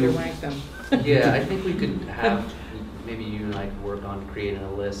more could reason to do, rank them. yeah, I think we could have, maybe you and I could work on creating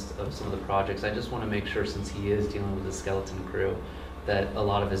a list of some of the projects. I just want to make sure, since he is dealing with the skeleton crew, that a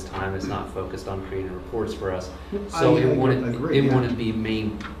lot of his time is not focused on creating reports for us. So I it wouldn't, agree, it yeah. wouldn't be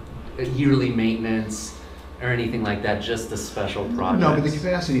yearly maintenance or anything like that, just the special projects. No, but the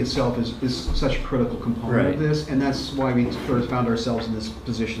capacity itself is such a critical component Right. of this, and that's why we sort of found ourselves in this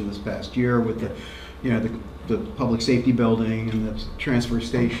position this past year with the public safety building and the transfer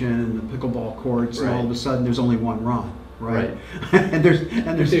station and the pickleball courts, and all of a Right. sudden, there's only one run, right? and there's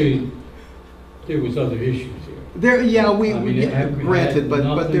There was other issues here. there, yeah, we I mean, it had granted,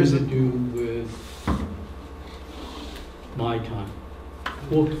 but there's nothing to do with my time.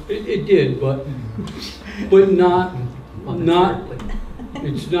 Well, it did, but not,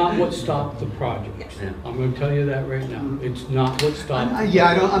 it's not what stopped the project. Yeah. I'm gonna tell you that right now. It's not what stopped. I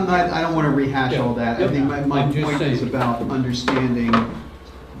don't want to rehash all that. I Yeah. think my I'm just point is saying. about understanding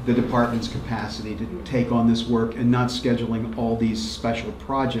the department's capacity to take on this work and not scheduling all these special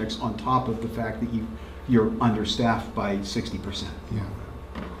projects on top of the fact that you're understaffed by 60%.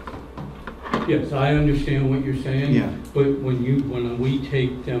 Yes, I understand what you're saying. Yeah. But when we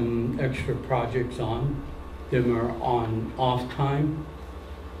take them extra projects on, them are on off time,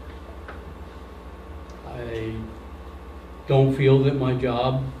 I don't feel that my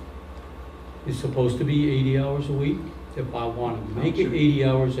job is supposed to be 80 hours a week. If I want to make it 80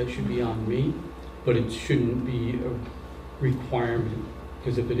 hours, that should be on me, but it shouldn't be a requirement,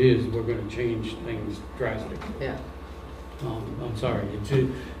 because if it is, we're going to change things drastically. Yeah. I'm sorry.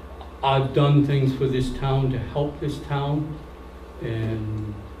 I've done things for this town to help this town,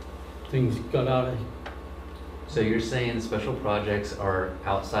 and things got out of. So you're saying special projects are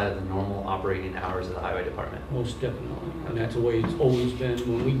outside of the normal operating hours of the highway department? Most definitely, and that's the way it's always been.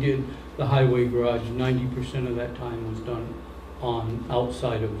 When we did the highway garage, 90% of that time was done on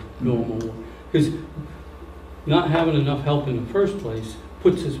outside of normal. Because not having enough help in the first place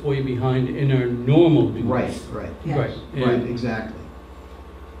puts us way behind in our normal duties. Right. Right. Right, And exactly.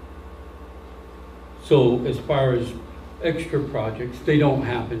 so as far as extra projects, they don't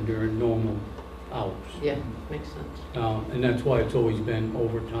happen during normal hours. Yeah, makes sense. And that's why it's always been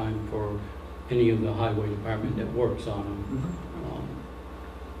overtime for any of the highway department that works on them.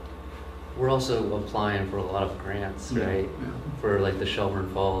 We're also applying for a lot of grants, Yeah, right? yeah. For like the Shelburne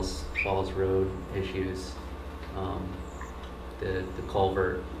Falls Road issues, the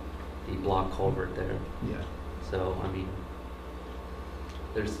culvert, the block culvert there. Yeah. So, I mean,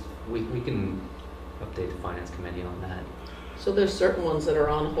 we can update the finance committee on that. So there's certain ones that are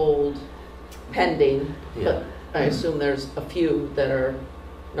on hold pending, Yeah. but I assume there's a few that are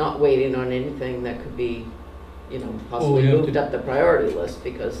not waiting on anything that could be, you know, possibly we have moved to- up the priority list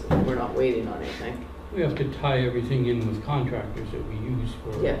because we're not waiting on anything. We have to tie everything in with contractors that we use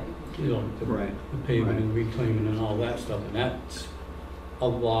for, Yeah. you know, Right. the paving and reclaiming and all that stuff, and that's a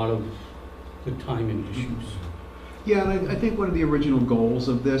lot of the timing issues. Yeah, and I think one of the original goals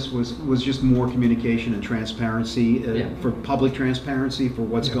of this was just more communication and transparency, Yeah. for public transparency for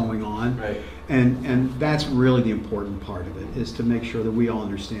what's Yeah. going on. Right. And that's really the important part of it, is to make sure that we all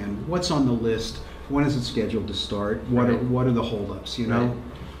understand what's on the list, when is it scheduled to start, what Right. are the holdups, you know?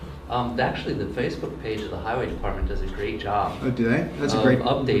 Actually, the Facebook page of the highway department does a great job Oh, do they? That's a of great.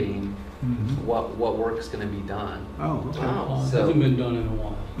 updating Mhm. what work is going to be done. Oh, okay. Wow. It So- hasn't been done in a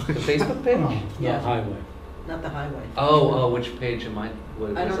while, The Facebook page? Oh, Yeah. not highway. Not the highway. Oh, which page am I?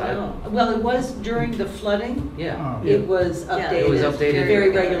 What I was don't know. Well, it was during the flooding. Yeah. Oh. It was Yeah. updated. It was updated.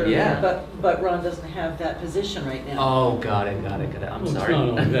 Very regularly. Yeah. But Ron doesn't have that position right now. Oh, got it. I'm Well, sorry. It's not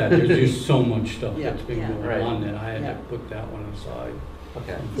only that, there's just so much stuff Yeah. that's been Yeah. going Right. on that I had Yeah. to put that one aside.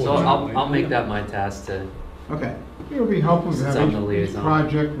 Okay, so I'll make that my task to. Okay. It would be helpful to Since have I'm the each liaison.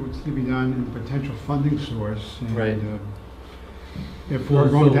 project what's to be done and potential funding source. And, Right. if we're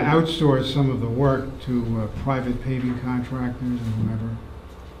going to outsource some of the work to private paving contractors and whoever,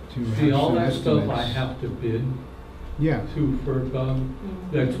 to See, have all some that stuff I estimates. have to bid Yeah, through FERCog,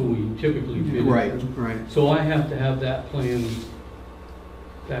 that's who we typically bid. Right, right. So I have to have that plan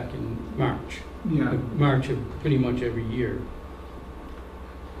back in March. yeah. March of pretty much every year.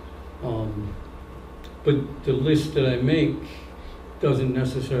 But the list that I make doesn't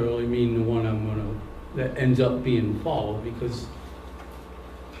necessarily mean the one that ends up being followed, because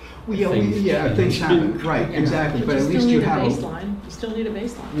Well, yeah, Things things change. happen, right, exactly, but at least you have. baseline. You still need a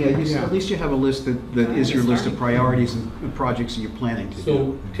baseline. Yeah, Yeah. at least you have a list that is your list of priorities and projects that you're planning to do.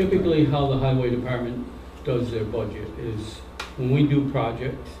 so typically how the highway department does their budget is, when we do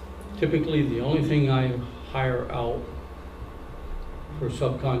projects, typically the only thing I hire out for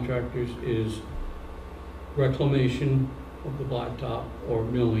subcontractors is reclamation of the blacktop or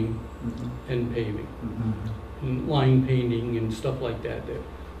milling Mhm, and paving, mhm. and line painting and stuff like that that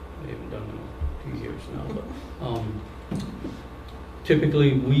I haven't done in 2 years now. But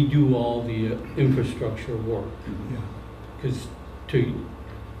typically, we do all the infrastructure work, Yeah. because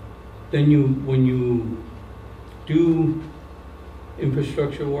when you do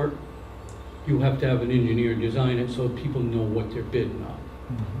infrastructure work, you have to have an engineer design it so people know what they're bidding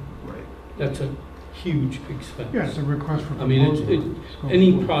on. Mhm. Right. That's a huge expense. Yeah, it's a request for I mean, proposal. Scope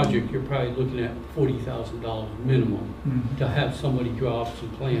any of- project, you're probably looking at $40,000 minimum Mhm. to have somebody draw up some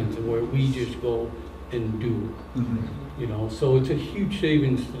plans, and where we just go and do, Mhm. you know, so it's a huge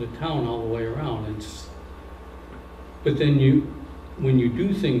savings to the town all the way around. But then when you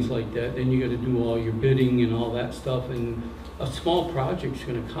do things like that, then you gotta do all your bidding and all that stuff, and a small project's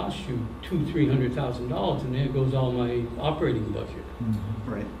gonna cost you $200,000-300,000, and there goes all my operating budget. Mhm.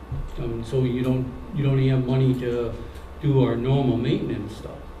 Right. So you don't even have money to do our normal maintenance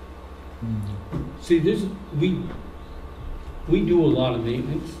stuff. Mhm. See, we do a lot of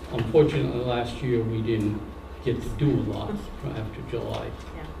maintenance. Unfortunately, last year, we didn't get to do a lot after July,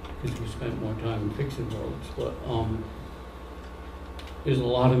 Yeah. because we spent more time fixing roads, but, there's a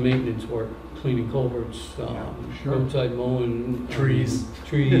lot of maintenance work, cleaning culverts, sure. roadside mowing. Trees.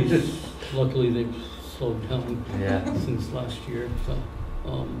 Trees, luckily they've slowed down Yeah. since last year, so.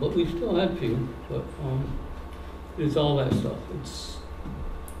 But we still had few, but, it's all that stuff. It's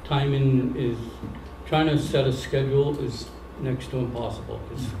timing is, trying to set a schedule is next to impossible,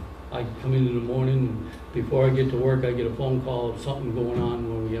 because I come in the morning, and before I get to work, I get a phone call of something going on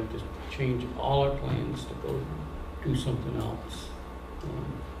where we have to change all our plans to go do something else.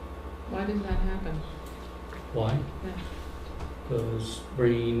 Why does that happen? Why? Yeah. Because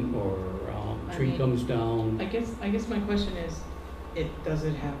rain or I tree mean, comes down. I guess my question is, does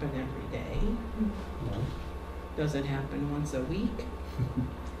it happen every day? No. Does it happen once a week?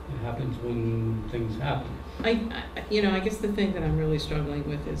 It happens when things happen. I guess the thing that I'm really struggling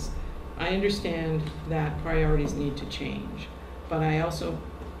with is, I understand that priorities need to change, but I also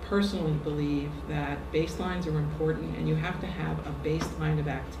personally believe that baselines are important, and you have to have a baseline of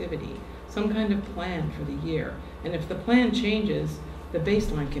activity, some kind of plan for the year. And if the plan changes, the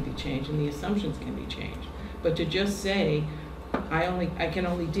baseline can be changed and the assumptions can be changed. But to just say, I can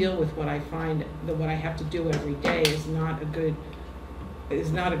only deal with what I find, that what I have to do every day is not a good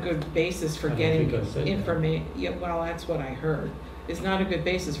basis for I don't getting think I said that. information. Yeah, well, that's what I heard. It's not a good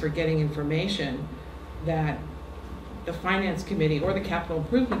basis for getting information that the finance committee or the capital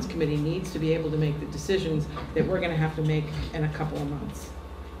improvements committee needs to be able to make the decisions that we're gonna have to make in a couple of months.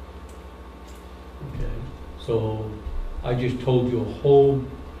 Okay, so I just told you a whole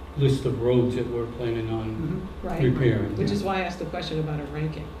list of roads that we're planning on Right. repairing. Which is why I asked the question about a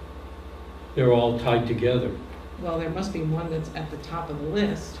ranking. They're all tied together. Well, there must be one that's at the top of the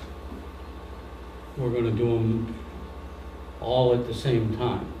list. We're gonna do them all at the same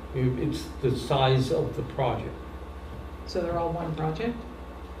time. It's the size of the project. So they're all one project?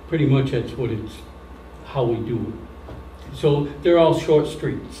 Pretty much that's what it's, how we do it. So they're all short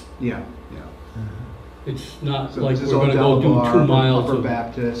streets. Yeah. It's not So like this we're is all gonna go do Delaware, 2 miles Upper of.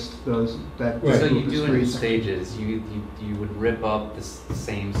 Baptist, that Right. So group you of do it in streets. stages. You would rip up the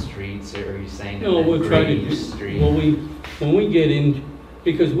same streets, or are you saying No, and we'll then try to grade do, each street? well, when we get in,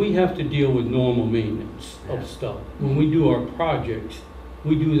 because we have to deal with normal maintenance Yeah. of stuff. When we do our projects,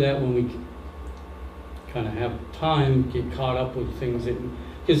 we do that when we kind of have time, get caught up with things that,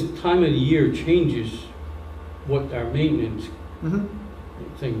 because time of the year changes what our maintenance Mhm.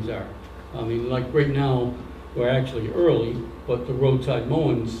 things are. I mean, like right now, we're actually early, but the roadside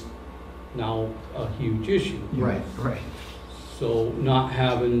mowing's now a huge issue. Right. So not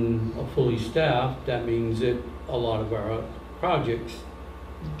having a fully staffed, that means that a lot of our projects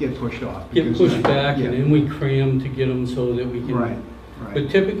Get pushed off. get because- pushed back, and Yeah. then we cram to get them so that we can. Right. But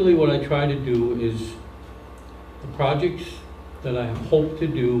typically what I try to do is the projects that I hope to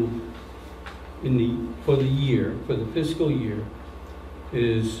do for the year, for the fiscal year,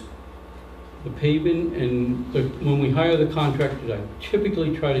 is the paving and when we hire the contractors, I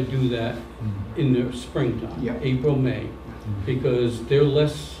typically try to do that in the springtime, Yeah. April, May, because they're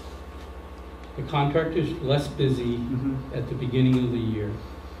the contractor's less busy Mhm. at the beginning of the year,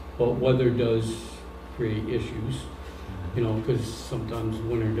 but weather does create issues, because sometimes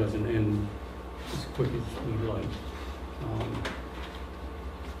winter doesn't end as quick as we'd like.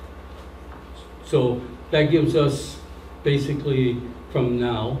 So that gives us basically from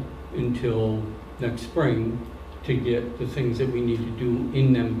now until next spring to get the things that we need to do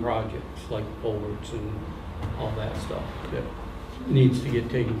in them projects, like culverts and all that stuff that needs to get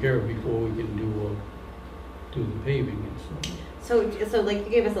taken care of before we can do the paving and stuff. So like you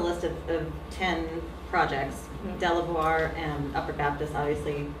gave us a list of 10 projects, Yeah. Delaware and Upper Baptist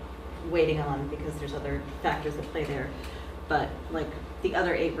obviously waiting on because there's other factors at play there. But like the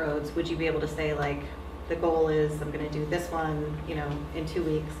other 8 roads, would you be able to say like, the goal is I'm gonna do this one, in 2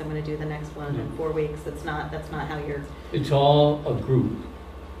 weeks, I'm gonna do the next one in No. 4 weeks? That's not how you're, It's all a group.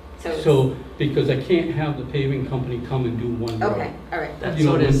 it's- So, because I can't have the paving company come and do one road. Okay, all right. That's You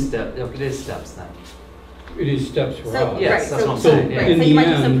know, so it is when- it is steps then. It is steps for So, us. Yes, right, that's what I'm So saying, yeah. right, in so you the might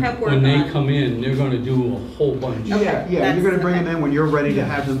do some end, prep work when they on- come in, they're gonna do a whole bunch Yeah, Okay, yeah, you're that's- gonna bring them okay. in when you're ready to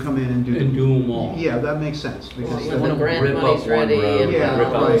have them come in and do. and do them all. Yeah, that makes sense, because. You When the wouldn't grant rip up money's one ready road and Yeah, rip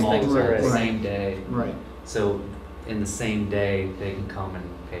all up those multiple things are the ready. same day. Right, So in the same day, they can come and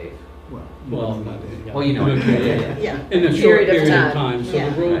pave. well. Well, yeah. Well, you know. Okay. Yeah. In a short Period of period of time. time, so Yeah.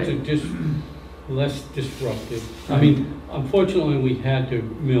 the roads Right. are just less disruptive. I mean, unfortunately, we had to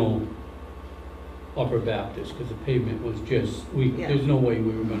mill Upper Baptist because the pavement was just, Yeah. there's no way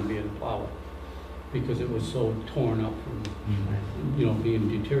we were gonna be able to plow it because it was so torn up from, being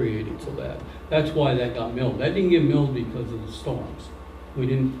deteriorated so bad. That's why that got milled. That didn't get milled because of the storms.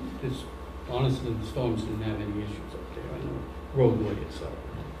 Honestly, the storms didn't have any issues up there. I know roadway itself,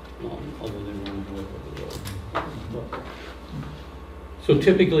 other than one blip of the road. But- So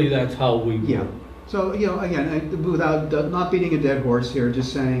typically, that's how we Yeah, work. So, again, without not beating a dead horse here,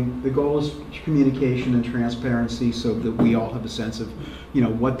 just saying the goal is communication and transparency so that we all have a sense of,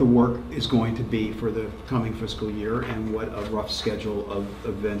 what the work is going to be for the coming fiscal year and what a rough schedule of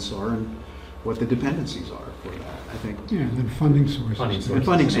events are and what the dependencies are for that, I think. Yeah, and then funding sources. Funding too. sources.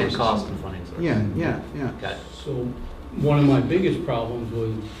 funding And sources. cost and funding sources. Yeah. Got it. So one of my biggest problems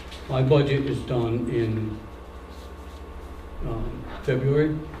was my budget is done in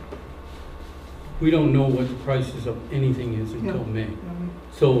February. We don't know what the prices of anything is until Yeah. May.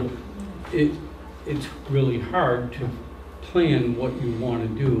 So it's really hard to plan what you want to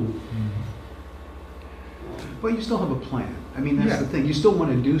do. But you still have a plan. I mean, that's the Yeah. thing. You still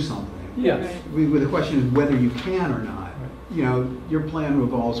want to do something. Yes. The question is whether you can or not. Your plan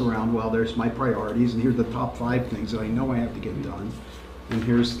revolves around, well, there's my priorities, and here's the top 5 things that I know I have to get done. And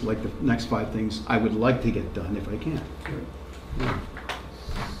here's like the next 5 things I would like to get done if I can. Yeah.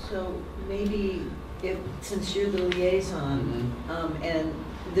 So maybe since you're the liaison, and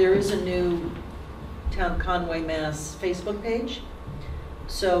there is a new Town Conway, Mass. Facebook page.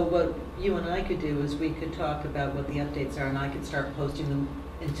 So what you and I could do is we could talk about what the updates are, and I could start posting them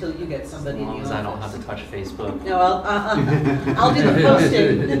until you get As somebody in the long office. as I don't have to touch Facebook. No, I'll do the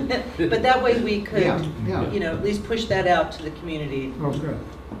posting, but that way we could, Yeah. at least push that out to the community. Oh, good.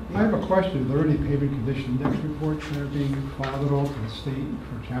 I have a question. Are there any paving condition index reports that are being filed at all to the state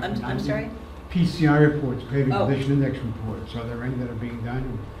for chapter 90? I'm sorry? PCI reports, paving Oh. condition index reports. Are there any that are being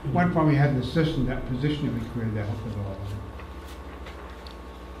done? One problem, we had an assistant, that position that we created to help with all of it.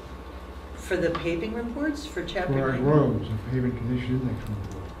 For the paving reports for chapter For our 90? roads, a paving condition index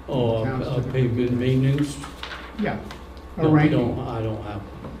report. Or Towns typically pavement do that. maintenance. Yeah, a No, I ranking. don't have.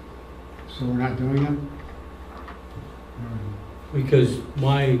 So we're not doing them? All right. Because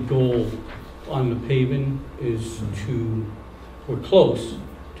my goal on the paving is we're close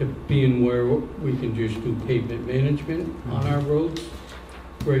to being where we can just do pavement management on our roads.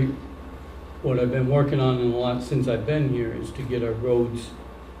 Right, what I've been working on a lot since I've been here is to get our roads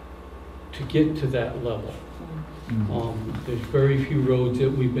to get to that level. There's very few roads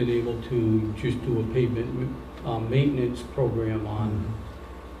that we've been able to just do a pavement maintenance program on.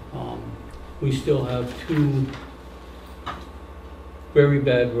 We still have 2 very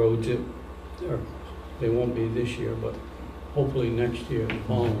bad roads that they won't be this year, but hopefully next year, the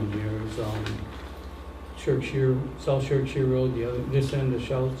following year is South Shropshire Road, this end of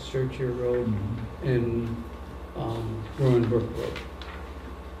South Shropshire Road, and Roaring Brook Road.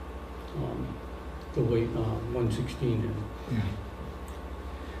 The way 116 end. Yeah.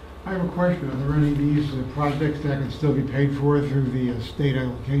 I have a question. Are there any of these projects that can still be paid for through the state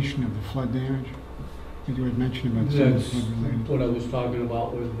allocation of the flood damage? You had mentioned about some That's flood related. what I was talking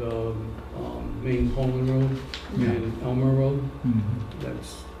about with Main Poland Road Yeah. and Elmer Road. Mhm.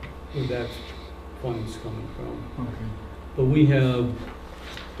 That's where that fund's coming from. Okay. But we have,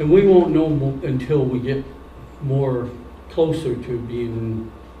 and we won't know until we get more closer to being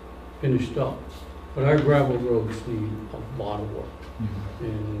finished up. But our gravel roads need a lot of work, Mhm.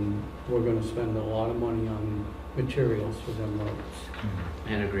 and we're gonna spend a lot of money on materials for them roads.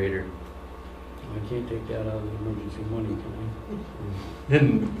 Mhm. And a grader. I can't take that out of the emergency money,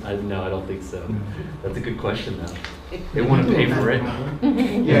 can No, I don't think so. Mhm. That's a good question, though. They want to pay for it.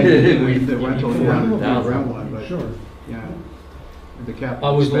 Yeah, the rental, $400,000. rent one, but, Sure. yeah. The I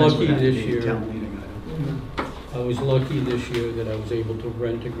capital was expense would lucky have to this be a year. town meeting item. I was lucky this year that I was able to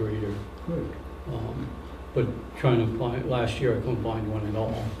rent a grader, Good. but trying to find, last year I couldn't find one at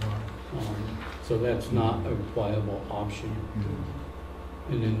all. So that's not a viable option. Mhm.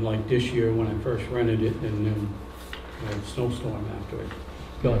 And then like this year, when I first rented it, and then we had a snowstorm after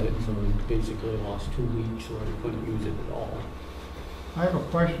I got it, so we basically lost 2 weeks where I couldn't use it at all. I have a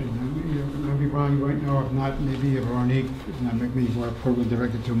question. Maybe Ron, you might know, if not, maybe Veronique, if not, maybe you want to probably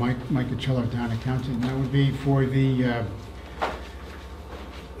direct it to Mike Cocello, town accountant. That would be for the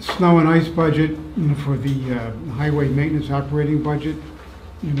snow and ice budget, for the highway maintenance operating budget.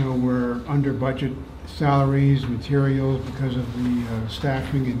 We're under budget salaries, materials because of the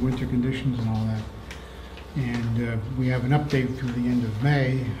staffing and winter conditions and all that. And we have an update through the end of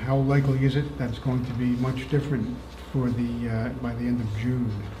May. How likely is it that's going to be much different for by the end of June?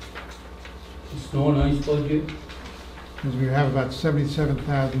 The snow and ice budget, Because we have about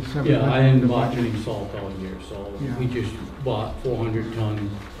 77,700. yeah, I hadn't bought any salt all year, so Yeah. we just bought 400 ton.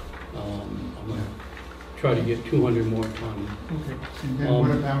 I'm gonna try to get 200 more ton. Okay. And then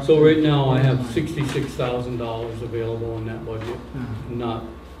what about? So right now, I have $66,000 available in that budget, not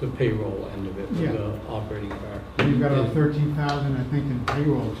the payroll end of it, but Yeah. the operating part. You've got about 13,000, I think, in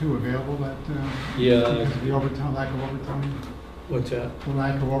payroll too available, that, Yeah, because of the overtime, lack of overtime. overtime? What's that? For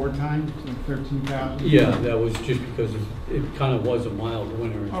lack of overtime, it's like 13,000? Yeah, that was just because it kind of was a mild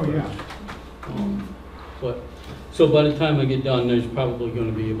winter. at Oh, yeah. first. But, so by the time I get done, there's probably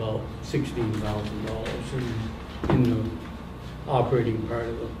gonna be about $16,000 in the operating part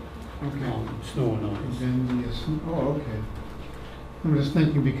of the Okay. snow and And ice. then okay. I'm just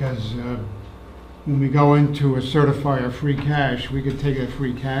thinking because when we go into a certifier free cash, we could take that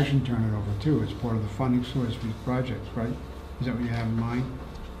free cash and turn it over too. It's part of the funding source for these projects, right? Is that what you have in mind?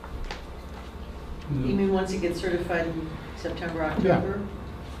 You mean once it gets certified in September, October?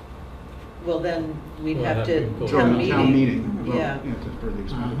 Well, then we'd We'll have have to to go town to Town meeting meeting, vote, Yeah. for the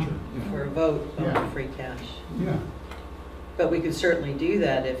expenditure. yeah. for a vote on Yeah. the free cash. Yeah. But we could certainly do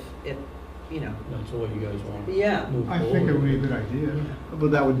that if, you know, That's what you guys want to yeah. move I forward. think it would be a good idea.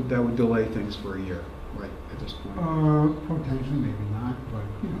 But that would delay things for a year, right, at this point. Potentially, maybe not, but,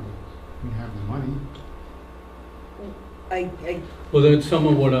 we have the money. I, Well, that's some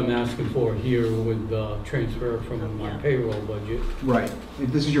of what I'm asking for here with transfer from my Yeah. payroll budget. Right,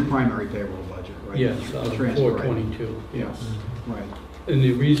 this is your primary payroll budget, right? Yes, The transfer, right. 422, Yes, right. And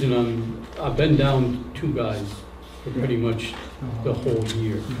the reason I've been down 2 guys for pretty much the whole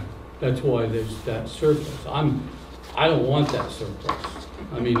year. Yeah. That's why there's that surplus. I don't want that surplus.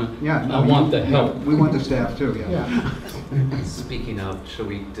 I mean, Yeah. I want the help. We want the staff too, yeah. Yeah. Speaking of, should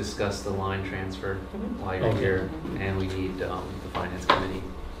we discuss the line transfer while you're Okay. here? And we need the finance committee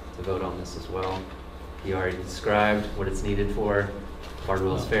to vote on this as well. You already described what it's needed for.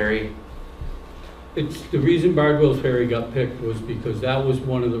 Bardwell's Ferry. It's, the reason Bardwell's Ferry got picked was because that was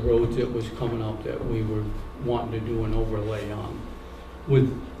one of the roads that was coming up that we were wanting to do an overlay on.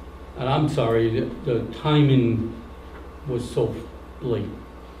 And I'm sorry, the timing was so late.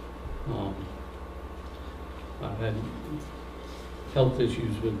 I've had health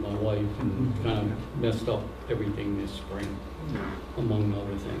issues with my wife and kind of messed up everything this spring, among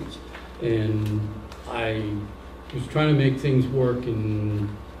other things. And I was trying to make things work and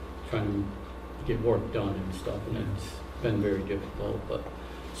trying to get work done and stuff, and it's been very difficult. But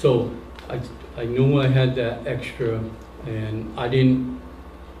so I knew I had that extra, and I didn't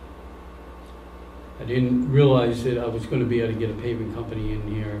realize that I was going to be able to get a paving company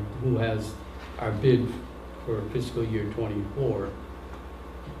in here who has our bid for fiscal year '24.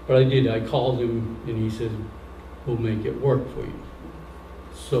 But I did. I called him, and he said, "We'll make it work for you."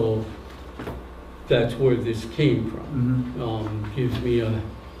 So that's where this came from. Mhm. Gives me a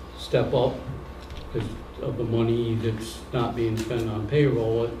step up because of the money that's not being spent on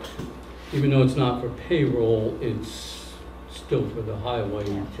payroll. Even though it's not for payroll, it's still for the highway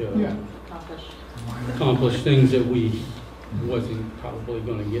to Yeah. accomplish things that we wasn't probably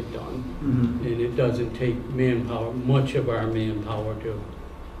gonna get done. Mhm. And it doesn't take manpower, much of our manpower to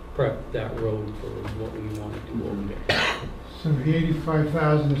prep that road for what we want to do over there. So the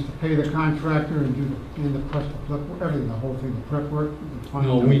 85,000 is to pay the contractor and do the prep, everything, the whole thing, the prep work? the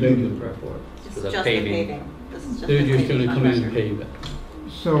final- No, we do the prep work. This For is the just the paving. paving. This is just They're the just paving gonna come in and contractor. pave it.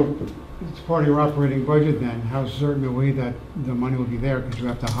 So it's part of your operating budget then, how certain are we that the money will be there? Because you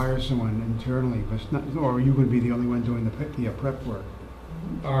have to hire someone internally, but it's not, or are you going to be the only one doing the prep work?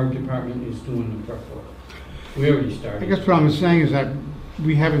 Our department is doing the prep work. We already started. I guess what I'm saying is that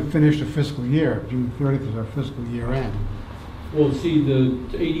we haven't finished a fiscal year. June 30th is our fiscal year end. Well, see, the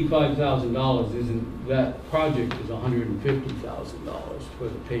 $85,000 isn't, that project is $150,000 for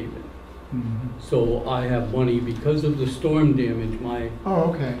the pavement. So I have money because of the storm damage,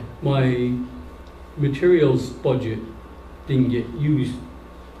 Oh, okay. my materials budget didn't get used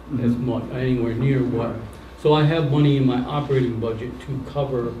as Mhm. much, anywhere near what. So I have money in my operating budget to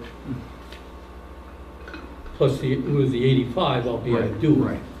cover, plus with the 85, I'll be able to do it.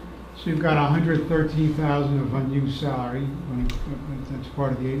 Right. So you've got 113,000 of unused salary, that's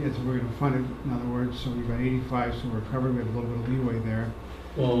part of the, that's where we're going to fund it, in other words, so you've got 85, so we're covered, we have a little bit of leeway there.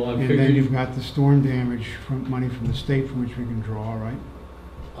 Well, I And then figured you've got the storm damage from, money from the state from which we can draw, right?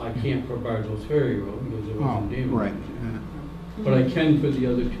 I can't for Bardwell's Ferry Road because it wasn't Oh, damaged. Right. But I can for the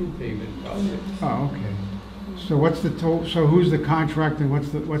other 2 pavement projects. Oh, okay. So what's the total, so who's the contractor, what's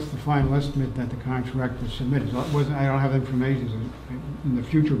the final estimate that the contractor submitted? I don't have information, so in the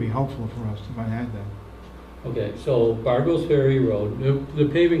future would be helpful for us if I had that. Okay, so Bardwell's Ferry Road, the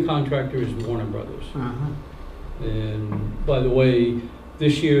paving contractor is Warner Brothers. Uh-huh. And by the way,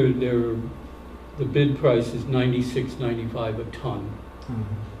 this year, the bid price is $96.95 a ton.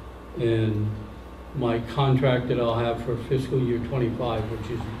 Uh-huh. And my contract that I'll have for fiscal year '25, which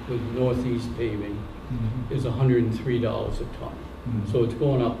is with Northeast Paving, Mhm. is $103 a ton. Mhm. So it's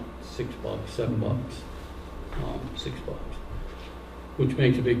going up $6, $7, $6, which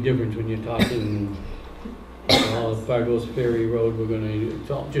makes a big difference when you're talking Bargo's Ferry Road, we're gonna, it's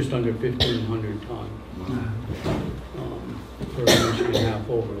just under 1,500 ton. For an inch and a half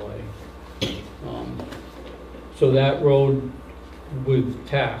overlay. So that road with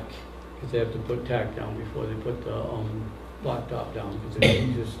tack, because they have to put tack down before they put the blacktop down, because it's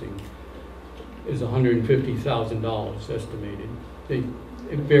existing, is $150,000 estimated.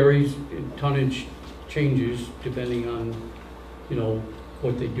 It varies, tonnage changes depending on, you know,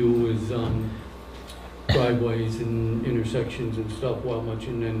 what they do with driveways and intersections and stuff, well much,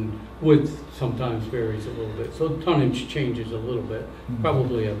 and then width sometimes varies a little bit. So tonnage changes a little bit,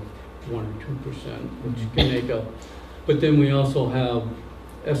 probably a 1 or 2%, which can make up. But then we also have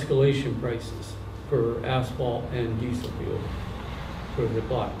escalation prices for asphalt and diesel fuel for the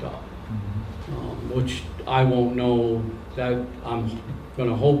blacktop, which I won't know. That I'm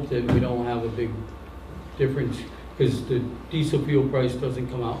gonna hope that we don't have a big difference, because the diesel fuel price doesn't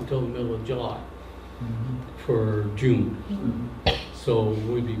come out until the middle of July for June. So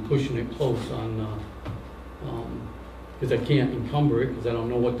we'd be pushing it close on, because I can't encumber it, because I don't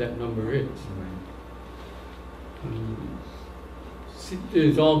know what that number is.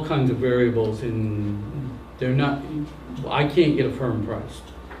 There's all kinds of variables, and they're not, I can't get a firm price.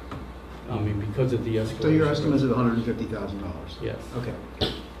 I mean, because of the escalation. So your estimate is $150,000? Yes. Okay.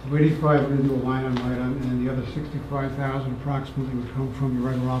 85, we're gonna do a line item, and then the other 65,000 approximately would come from your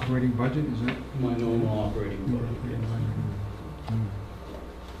regular operating budget, is that? My normal operating budget, yes.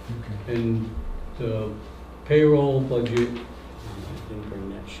 Okay. And the payroll budget, I didn't bring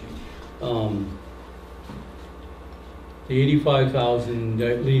that sheet. The 85,000,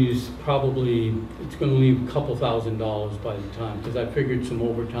 that leaves probably, it's gonna leave a couple $1,000s by the time, because I figured some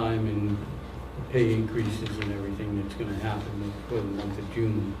overtime and pay increases and everything that's gonna happen for the month of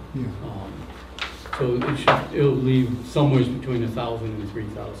June. Yeah. So it'll leave somewhere between $1,000 and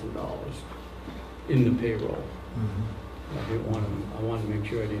 $3,000 in the payroll. I wanted to make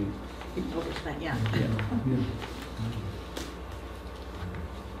sure I didn't. Overspent, yeah. Yeah.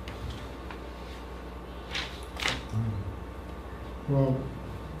 Well,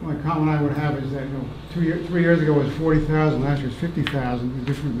 my comment I would have is that, you know, 3 years ago it was 40,000, last year was 50,000, with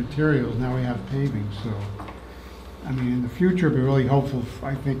different materials, now we have paving, so. I mean, in the future, it'd be really helpful,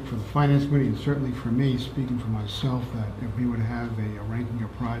 I think, for the finance committee, and certainly for me, speaking for myself, that if we would have a ranking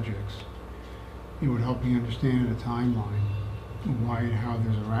of projects, it would help me understand a timeline, why and how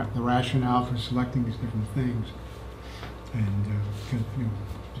there's the rationale for selecting these different things. And, because, you know,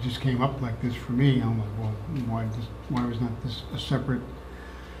 it just came up like this for me. I'm like, well, why was not this a separate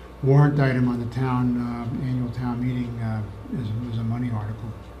warrant item on the town annual town meeting as a money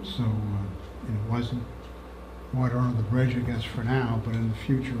article? So and it wasn't water under the bridge, I guess, for now. But in the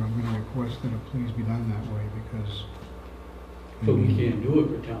future, I'm going to request that it please be done that way, because. But we can't do it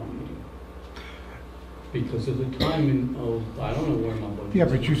for town meeting because of the timing of, I don't know where my budget is. Yeah,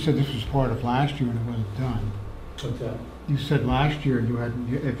 but you said this was part of last year and it wasn't done. What's that? You said last year you had,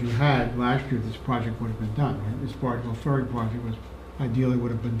 if you had last year, this project would have been done, right? This Bartlett Ferry project was ideally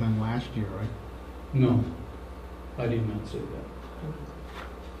would have been done last year, right? No, I did not say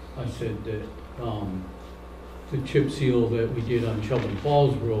that. I said that the chip seal that we did on Sheldon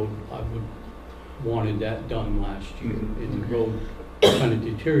Falls Road, I wanted that done last year, and the road kind of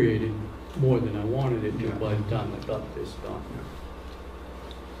deteriorated more than I wanted it to by the time I got this done.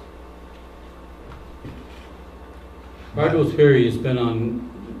 Bartles Ferry has been on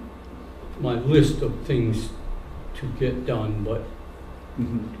my list of things to get done, but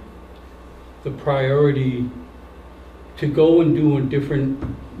the priority to go and do a different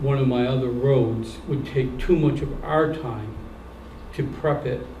one of my other roads would take too much of our time to prep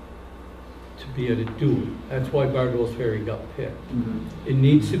it to be able to do it. That's why Bartles Ferry got picked. It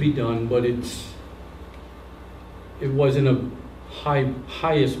needs to be done, but it wasn't a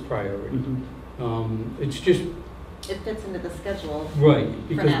highest priority. It's just It fits into the schedule. right,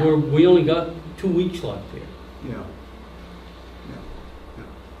 because now. we only got 2 weeks left here. Yeah.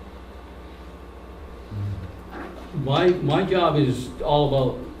 My job is all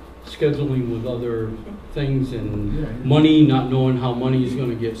about scheduling with other things and Yeah. money, not knowing how money is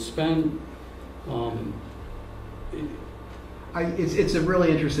gonna get spent. It's a really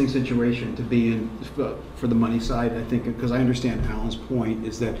interesting situation to be in for the money side, I think, because I understand Alan's point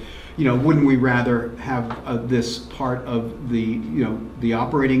is that, you know, wouldn't we rather have this part of the, you know, the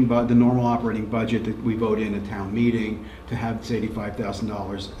normal operating budget that we vote in a town meeting to have this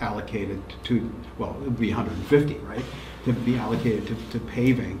 $85,000 allocated to, well, it would be 150, right? To be allocated to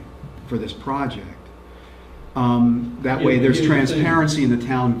paving for this project. That way Yeah, there's here's the thing. transparency and the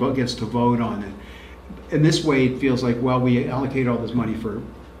town gets to vote on it. In this way, it feels like, well, we allocate all this money for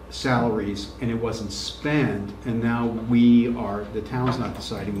salaries and it wasn't spent, and now the town's not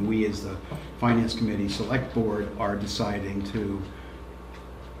deciding, we as the finance committee, select board are deciding to,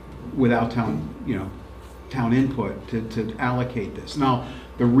 without town input, to allocate this. Now,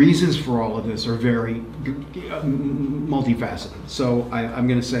 the reasons for all of this are very multifaceted. So I'm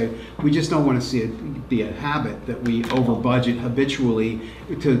going to say, we just don't want to see it be a habit that we over budget habitually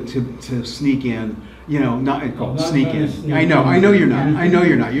to sneak in, not sneak in. I know you're not. I know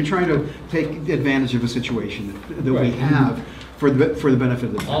you're not. You're trying to take advantage of a situation that we have for the benefit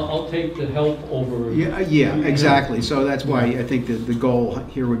of the town. I'll take the help over. Yeah, exactly. So that's why I think that the goal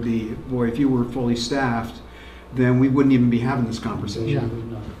here would be, boy, if you were fully staffed, then we wouldn't even be having this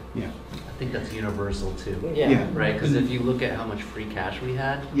conversation. Yeah. I think that's universal too. Yeah. Right, because if you look at how much free cash we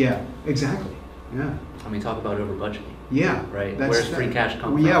had, Yeah, exactly. Yeah. I mean, talk about over budgeting, Yeah. right? That's- Where's free cash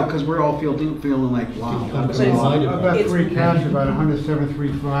come from? Yeah, because we're all feeling like, wow. that was a It's- lot. Of that It's- free cash, about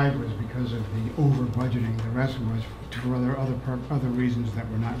 107.35 was because of the over budgeting. The rest was for other reasons that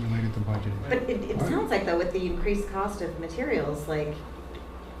were not related to budgeting. But it sounds like though, with the increased cost of materials, like,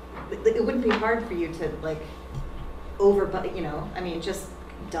 it wouldn't be hard for you to like I mean, just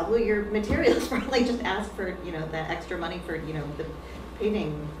double your materials, probably just ask for, that extra money for, the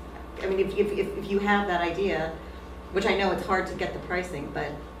paving. I mean, if you have that idea, which I know it's hard to get the pricing,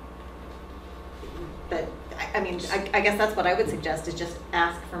 but I mean, I guess that's what I would suggest, is just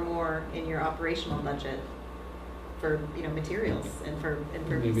ask for more in your operational budget for, materials and for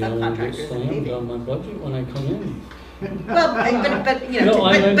Maybe I won't get subcontractors and slammed paving. on my budget when I come in. Well, but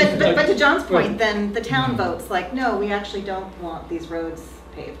No, but to John's point, right. then the town votes like, no, we actually don't want these roads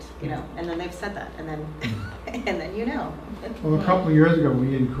paved, and then they've said that, and then, and then Well, a couple of years ago,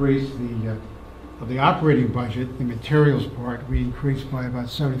 we increased the operating budget, the materials part, we increased by about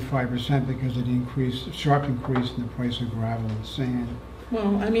 75% because of the sharp increase in the price of gravel and sand.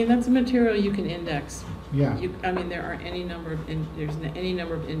 Well, I mean, that's a material you can index. Yeah. I mean, there are any number of, there's any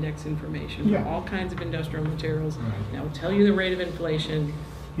number of index information for Yeah. all kinds of industrial materials. Right. That will tell you the rate of inflation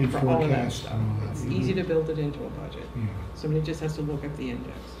In for all of that forecast stuff. and all that. It's easy to build it into a budget. Yeah. Somebody just has to look at the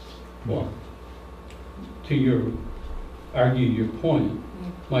index. Well, to argue your point,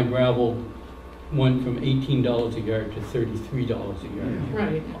 my gravel went from $18 a yard to $33 a yard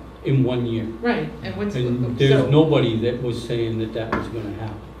Right, in 1 year. right, and what's, And there's so- nobody that was saying that was gonna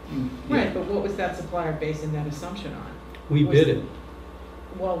happen. Right, but what was that supplier basing that assumption on? We bid it.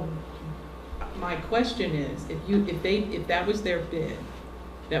 Well, my question is, if that was their bid,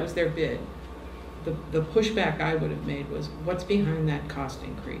 the pushback I would have made was, what's behind that cost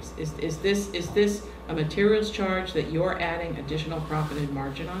increase? Is this a materials charge that you're adding additional profit and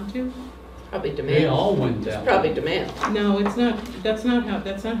margin onto? Probably They demand. all went It's down. probably demand. No, it's not, that's not how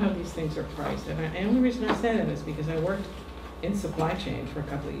these things are priced. And the only reason I say that is because I worked in supply chain for a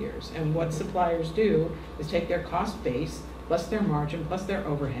couple of years. And what suppliers do is take their cost base, plus their margin, plus their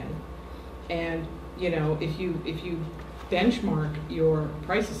overhead. And, if you benchmark your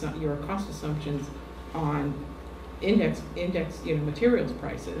your cost assumptions on index, materials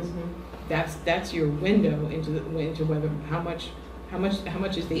prices, that's your window into whether, how much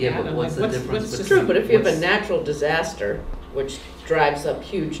is the Yeah, but add-on? what's Like, the difference It's true, but if you have a What's- natural disaster, which drives up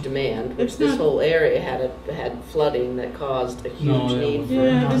huge demand, which It's this not- whole area had flooding that caused a No, huge that need was- for.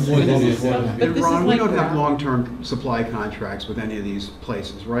 Yeah, this Wasn't is it? stuff, And but And this is Ron, we like don't have gravel. long-term supply contracts with any of these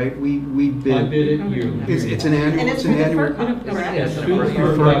places, right? We I bid, bid it Probably yearly. don't have it's an annual, And it's it's an for the annual. FERC contract, correct? Yes, Two for for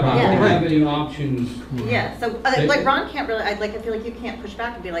FERC. I don't Yeah. have any options. Yeah, so They- like Ron can't really, I feel like you can't push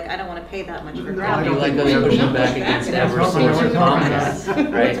back and be like, I don't want to pay that much for No, I gravel. You don't like think us we pushing ever- back against That's what Eversource we're or talking Comcast,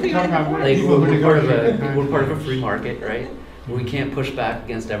 about. right? Talking about Like, people who we're part of negotiate a, we're part of a contracts. free market, right? We can't push back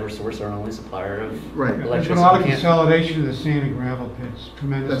against Eversource, our only supplier of Right. There's electricity. been a lot of We can't- consolidation of the sand and gravel pits,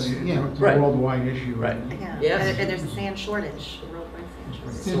 tremendously. That's- yeah. It's Right. a worldwide issue. Right. Yeah, Yes. and there's a sand shortage, a worldwide sand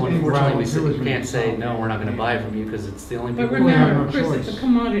shortage. So And unfortunately, gravel, too, we is can't say, really no, we're not gonna buy from you, because it's the only But people. We have remember, no Chris, it's a choice.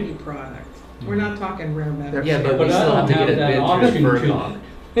 commodity product. We're not talking rare metal. Yeah, but we But I still have to don't get it have bid that through option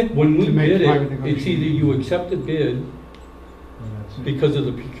to- FERC. When we To make bid private it, it's negotiations. either you accept the bid And that's it. because of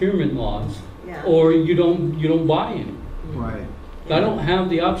the procurement laws, Yeah. or you don't buy any. Right. I don't have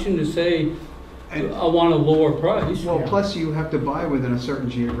the option to say, And- I want a lower price. Well, Yeah. plus you have to buy within a certain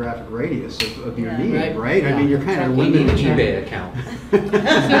geographic radius of your Yeah. need, Right. right? I mean, you're kind of We need an limited. eBay account.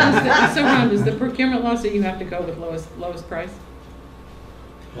 So Ron, does the procurement law say you have to go with lowest price?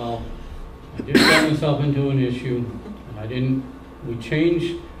 Well, I just got myself into an issue, and we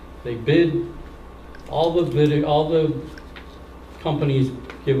changed, they bid, all the companies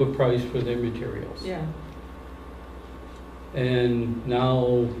give a price for their materials. Yeah. And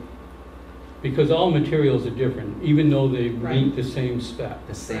now Because all materials are different, even though they meet Right. the same spec.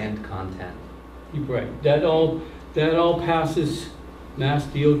 The sand content. You're right, that all passes Mass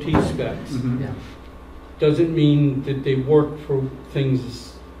DOT specs. Mhm. Yeah. Doesn't mean that they work for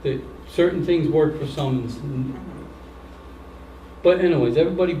things, that certain things work for some. But anyways,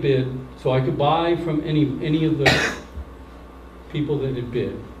 everybody bid, so I could buy from any of the people that had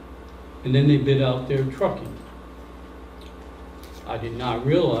bid. And then they bid out their trucking. I did not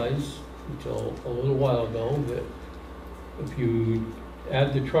realize until a little while ago that if you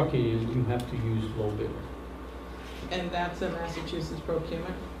add the trucking in, you have to use low bidder. And that's a Massachusetts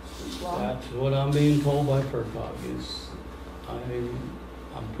procurement law? That's what I'm being told by FERCog is,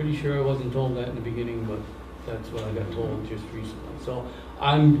 I'm pretty sure I wasn't told that in the beginning, but that's what I got told just recently. So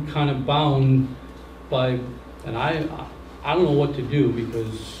I'm kind of bound by, and I don't know what to do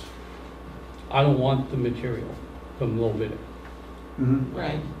because I don't want the material from low bidder Mhm.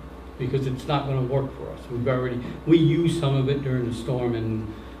 Right. because it's not gonna work for us. We used some of it during the storm and,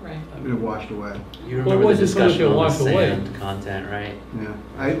 Right. It washed away. You Well, it remember the wasn't so much discussion it on the washed away. sand content, right?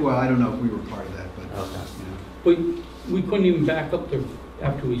 Yeah. Well, I don't know if we were part of that, but, Okay. but we couldn't even back up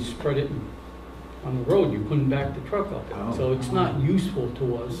after we spread it on the road, you couldn't back the truck up. Oh. So it's not useful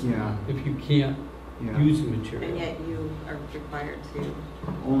to us yeah, if you can't yeah. use the material. And yet you are required to.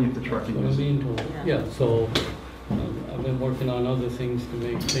 Only if the That's trucking what I'm is. being told. Yeah. Yeah, so I've been working on other things to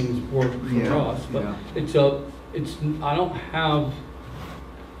make things work for Yeah, us. But yeah. I don't have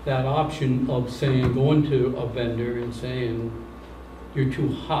that option of saying, going to a vendor and saying, you're too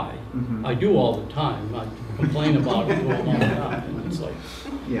high. Mhm. I do all the time. I complain about it all the time. And it's like,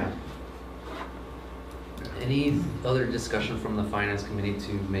 Yeah. Any other discussion from the finance committee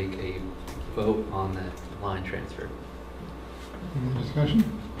to make a vote on the line transfer? Any discussion?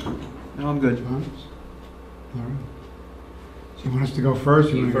 No, I'm good. All right. So you want us to go first?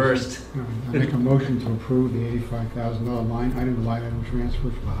 or You want to- first. All right, I make a motion to approve the $85,000 line item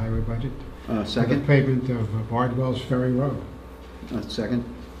transfer for the highway budget. For the Second? pavement of Bardwell's Ferry Road. Second?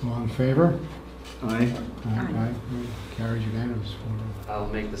 All in favor? Aye. Aye. Carries unanimous. I'll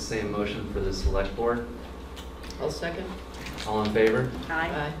make the same motion for the select board. I'll second. All in favor?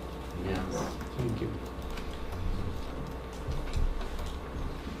 Aye. Yes. thank you.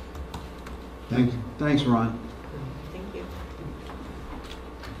 Thanks, Ron. Thank you.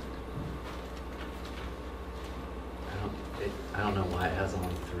 I don't know why it has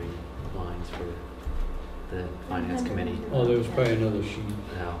only 3 lines for the finance committee. Oh, there was probably another sheet.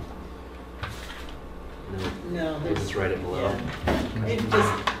 No. No, No, we'll just write it below.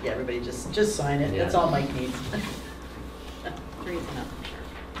 yeah, everybody just sign it, that's Yeah. all Mike needs. 3 is enough, for sure.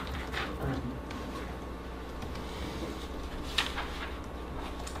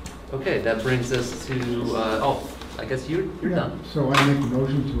 Okay, that brings us to, I guess you're Yeah, done. So I make a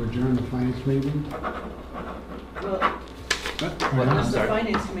motion to adjourn the finance meeting. Well, What? I'm the sorry.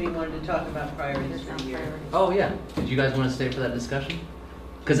 finance committee wanted to talk about priorities for the year. Oh, yeah. Did you guys want to stay for that discussion?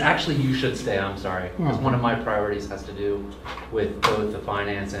 Because actually you should stay, I'm sorry. Because Oh. one of my priorities has to do with both the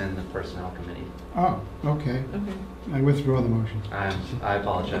finance and the personnel committee. Oh, okay. Okay. I withdraw the motion. I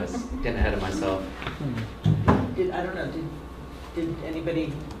apologize, getting ahead of myself. I don't know, did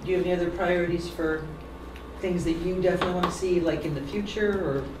anybody, do you have any other priorities for things that you definitely want to see, like in the future,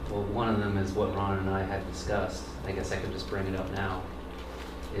 or? Well, one of them is what Ron and I had discussed. I guess I could just bring it up now.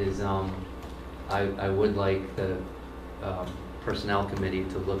 Is I would like the personnel committee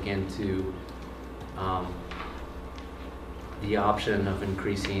to look into the option of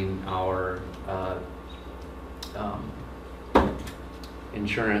increasing our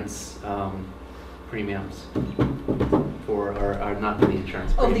insurance premiums for, or not the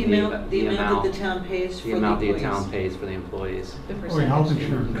insurance Oh, premium. the amount that the town pays for The the amount the employees. town pays for the employees. The Oh, yeah, health percentage.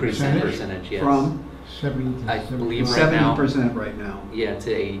 insurance. Increase the Percentage? percentage, yes. From 70 to I believe 75. right now. 70% right now. Yeah,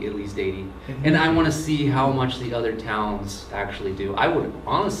 to at least 80. And I want to see how much the other towns actually do. I would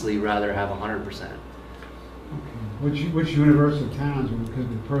honestly rather have 100%. Which universe of towns, because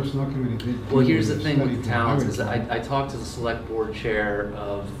the personnel committee did. Well, do here's the a thing study with the for towns, highway is department. I talked to the select board chair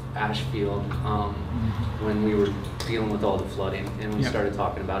of Ashfield when we were dealing with all the flooding, and we Yeah. started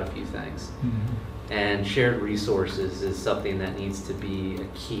talking about a few things. Mhm. And shared resources is something that needs to be a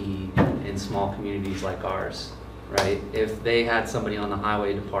key in small communities like ours, right? If they had somebody on the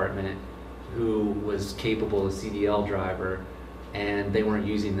highway department who was capable of CDL driver, and they weren't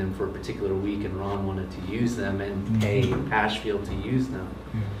using them for a particular week, and Ron wanted to use them and pay Ashfield to use them,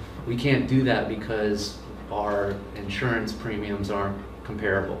 Yeah. we can't do that because our insurance premiums aren't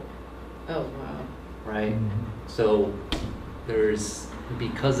comparable, Oh, wow. right? Mhm. So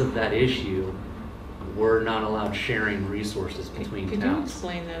because of that issue, we're not allowed sharing resources between Could you towns.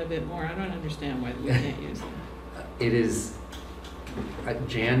 explain that a bit more? I don't understand why we can't use that. It is,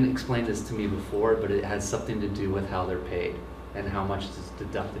 Jan explained this to me before, but it has something to do with how they're paid and how much is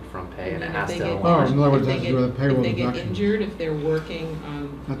deducted from pay, and it I mean, has if to they get- align. Oh, in other words, if they that's get- where the payroll If they get deduction. injured, if they're working on,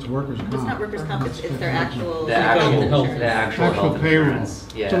 That's workers' comp. It's not workers' comp, it's their actual. The actual health the actual health payroll. insurance,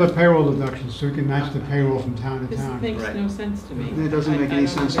 yeah. So the payroll deductions, so we can match the payroll from town to this town. makes Right. no sense to me. It doesn't make I any don't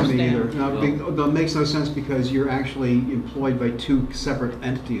sense to me either. understand. No, it makes no sense because you're actually employed by two separate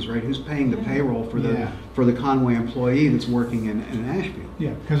entities, right? Who's paying the Yeah. payroll for Yeah. the Conway employee that's working in Ashfield? Yeah,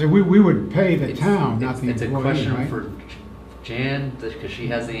 because we would pay the It's- town, not the It's a employee, question right? for Jan, because she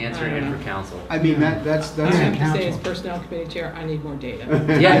has the answer, I don't and know. for council. I mean, Yeah. that's I Yeah. have to say, council. as personnel committee chair, I need more data.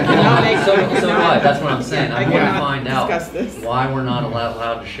 Yeah, cannot make- so I what? cannot- That's what I'm saying. yeah, I I want to cannot find out discuss this. why we're not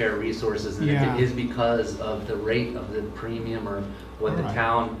allowed to share resources, and if Yeah. it is because of the rate of the premium or what the Alright.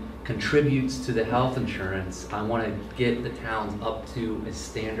 town contributes to the health insurance. I want to get the towns up to a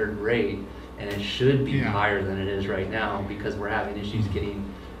standard rate, and it should be Yeah. higher than it is right now because we're having issues getting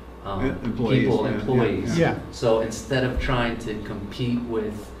Employees, people, yeah, employees. yeah. So instead of trying to compete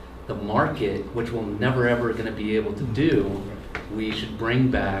with the market, which we're never ever going to be able to do, we should bring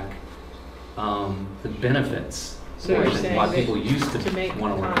back the benefits. So you're which is saying why that people used to make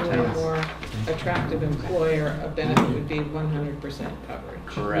want to work in Conway a towns. more attractive employer, a benefit would be 100% coverage.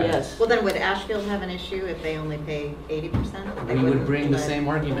 Correct. Yes. Well, then would Ashfield have an issue if they only pay 80%? They We would wouldn't bring the let- same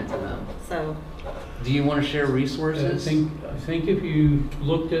argument to them. So, Do you want to share I resources? think if you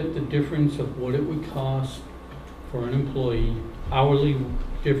looked at the difference of what it would cost for an employee, hourly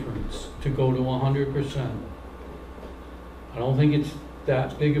difference, to go to 100%, I don't think it's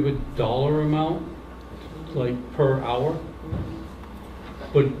that big of a dollar amount, like per hour.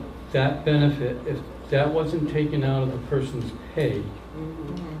 But that benefit, if that wasn't taken out of the person's pay,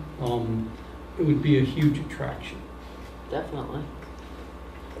 it would be a huge attraction. Definitely.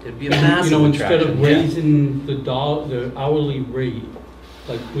 It'd be a massive You know, instead attraction. of yeah. raising the hourly rate,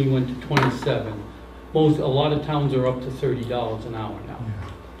 like we went to 27, a lot of towns are up to $30 an hour now.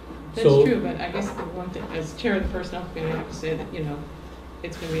 That's So- true, but I guess the one thing, as chair of the personnel committee, I have to say that,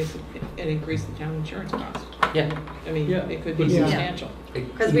 it's going to be an increase in town insurance cost. Yeah. I mean, Yeah, it could be but- Yeah. substantial.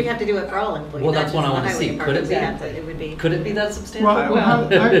 because we'd have to do it for all employees. Well, not that's what just I the wanna highway see. Could department. it be? Yeah, it would be. Could it be that substantial? Well,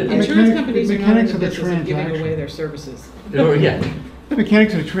 the insurance mechanic- companies the are not in mechanics the of the business of giving away transaction. their services. Or, yeah. The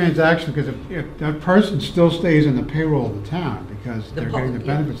mechanics of the transaction, because if that person still stays in the payroll of the town, because The they're getting the public,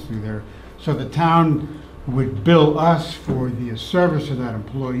 yeah. benefits through there. So the town would bill us for the service of that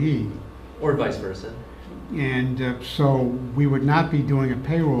employee. Or vice versa. And so we would not be doing a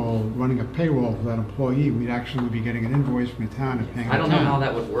payroll, running a payroll for that employee. We'd actually be getting an invoice from the town and paying the I town. don't know how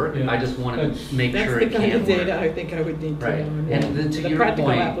that would work. Yeah. I just want That's- to make That's sure the it kind can of data work. I think I would need to know. Right. And then to The your practical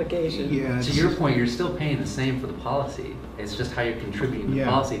point- application. Yeah, To it's- your point, you're still paying the same for the policy. It's just how you're contributing the Yeah.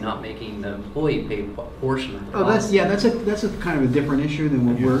 policy, not making the employee pay a portion of the Oh, policy. that's a kind of a different issue than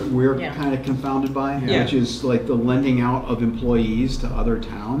what we're Yeah. kind of confounded by, Yeah. which is like the lending out of employees to other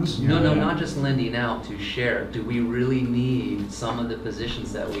towns. No, Yeah. not just lending out to share. Do we really need some of the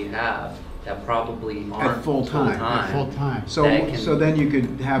positions that we have that probably aren't full-time. At full time. So, That can- so then you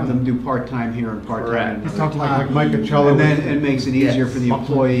could have them do part-time here and part-time. Correct. in It's another not like town. Mike Coachella And with- then it makes it easier for the Yes.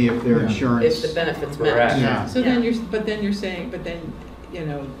 employee if their Yeah. insurance. If the benefits Correct. match. Yeah. So then you're saying,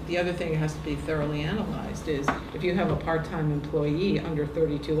 the other thing that has to be thoroughly analyzed is if you have a part-time employee under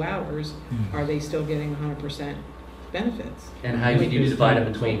 32 hours, are they still getting 100% benefits? And how do you divide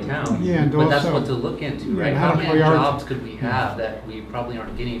it between towns? Yeah, and But that's also- what to look into, Yeah, right? and How how to many prioritize- jobs could we have that we probably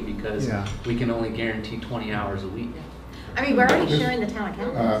aren't getting because Yeah. we can only guarantee 20 hours a week? I mean, we're already sharing the town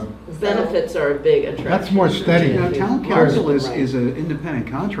accountants. Benefits are a big attraction. That's more steady. You know, town council is an independent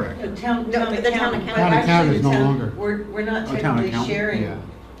contractor. The town No, the town accountant, accountant. but Town accountant actually is the no town, longer. we're not Oh, town technically accountant, sharing yeah.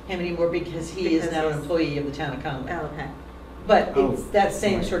 him anymore because he is Because now an he's- employee of the town accountant. Oh, okay. But Oh. it's that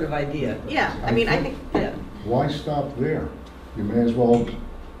same sort of idea. Yeah, I mean, I think, Yeah. Why stop there? You may as well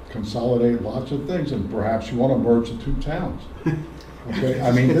consolidate lots of things, and perhaps you want to merge the two towns. Okay,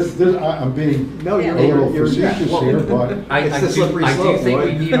 I mean, I'm being No, a Yeah. little you're- facetious well, here, but I It's the do slippery slope, think boy.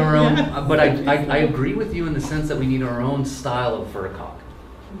 we need our own, but I agree with you in the sense that we need our own style of FERCog,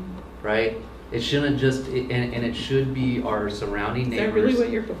 right? It shouldn't just, and it should be our surrounding Is that really neighbors what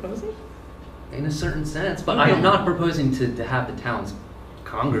you're proposing? in a certain sense. But Okay. I'm not proposing to have the towns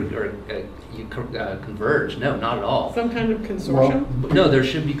congregate or converge. No, not at all. Some kind of consortium? But no, there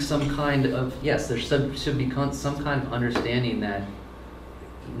should be some kind of, yes, there should be some kind of understanding that,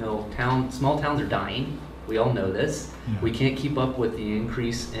 small towns are dying. We all know this. Yeah. We can't keep up with the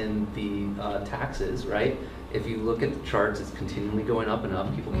increase in the taxes, right? If you look at the charts, it's continually going up and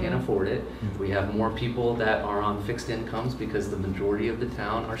up. People can't afford it. We have more people that are on fixed incomes because the majority of the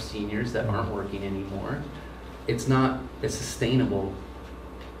town are seniors that aren't working anymore. It's not a sustainable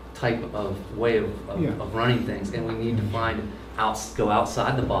type of way of running things, and we need to go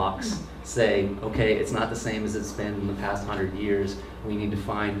outside the box, say, okay, it's not the same as it's been in the past 100 years. We need to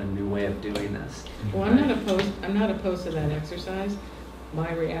find a new way of doing this. Well, I'm not opposed to that exercise.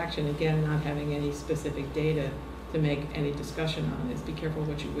 My reaction, again, not having any specific data to make any discussion on, is be careful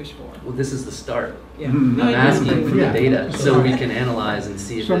what you wish for. Well, this is the start. Yeah. Mhm. No, I'm I asking agree. for the Yeah. data so we can analyze and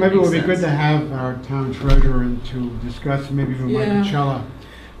see if So it maybe it makes would be good sense. to have our town treasurer and to discuss, maybe even Mike Yeah. Michella,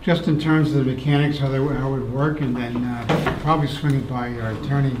 just in terms of the mechanics, how it would work, and then probably swing it by our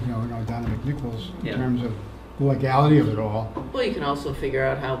attorney, Donna McNichols, in Yeah. terms of the legality of it all. Well, you can also figure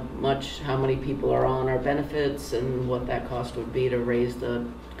out how many people are on our benefits and what that cost would be to raise the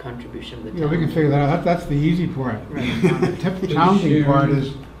contribution of the town. We can figure that out. That's the easy part. Right. The challenging part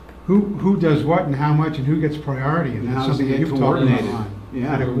is who does what and how much and who gets priority, and And that's how does it something get you've talked about. coordinated? How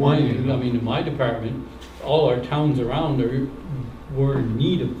Yeah. to For coordinate it. I mean, in my department, all our towns around were in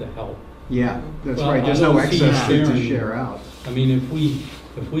need of the help. Yeah, that's Well, right. There's I no don't see excess to sharing. share out. I mean,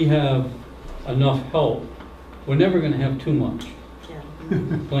 if we have enough help, we're never gonna have too much,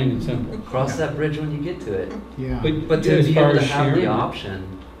 plain and simple. Cross that bridge when you get to it. Yeah. But to as be far able to as have the sharing, option,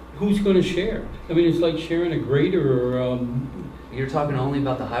 who's gonna share? I mean, it's like sharing a grader or, you're talking only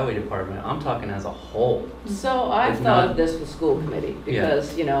about the highway department. I'm talking as a whole. So I If thought not- of this with school committee, Yeah.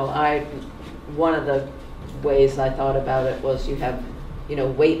 because, one of the ways I thought about it was you have,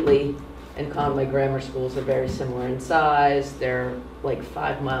 Whately and Conway grammar schools are very similar in size, they're like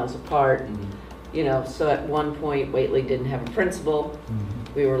 5 miles apart. So at one point, Whately didn't have a principal.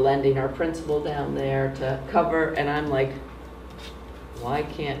 We were lending our principal down there to cover, and I'm like, why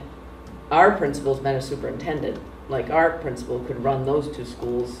can't, our principal's been a superintendent. Like, our principal could run those 2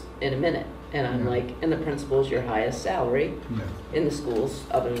 schools in a minute. And I'm Yeah. like, and the principal's your highest salary in the schools,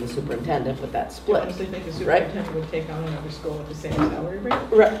 other than the superintendent, but that's Do you split. honestly think the Right. superintendent would take on another school at the same salary rate?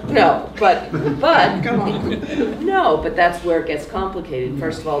 Right, no, but, Come on. no, but that's where it gets complicated.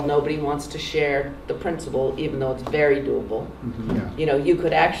 First of all, nobody wants to share the principal, even though it's very doable. Yeah. You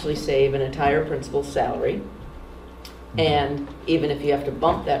could actually save an entire principal's salary, and even if you have to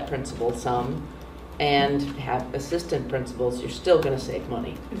bump that principal some and have assistant principals, you're still gonna save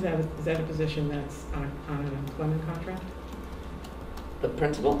money. Is that a position that's on an employment contract? The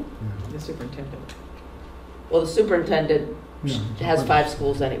principal? The superintendent? Well, the superintendent Yeah. has 5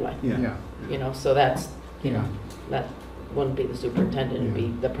 schools anyway, Yeah. so that's, Yeah. that wouldn't be the superintendent, it'd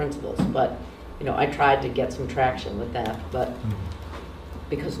be the principals. But, I tried to get some traction with that, but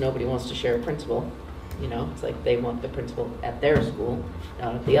because nobody wants to share a principal, it's like they want the principal at their school,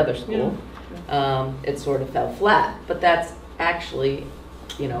 not at the other school. It sort of fell flat, but that's actually,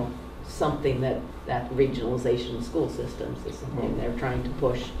 something that regionalization of school systems is something they're trying to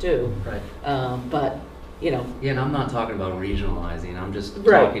push too. Right. But, Yeah, and I'm not talking about regionalizing. I'm just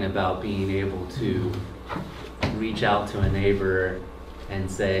Right. talking about being able to reach out to a neighbor and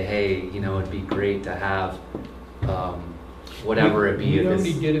say, hey, it'd be great to have whatever it be. We at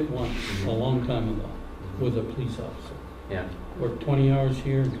already this. did it once, a long time ago, with a police officer. Yeah. Worked 20 hours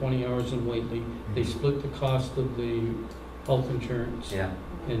here and 20 hours in Whately. They split the cost of the health insurance Yeah.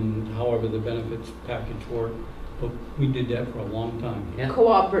 and however the benefits package worked. But we did that for a long time, Yeah.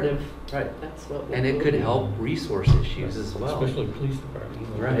 cooperative, Right. that's what we And it do. could help resource issues as well. especially police department.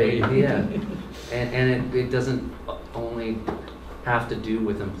 Right, yeah. And it doesn't only have to do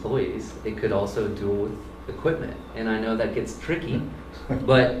with employees, it could also do with equipment. And I know that gets tricky,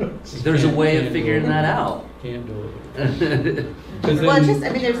 but there's a way of figuring that out. Can't do it. 'Cause Well, then-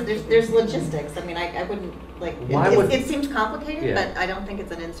 there's logistics. I mean, I wouldn't, Why would- it seems complicated, Yeah. but I don't think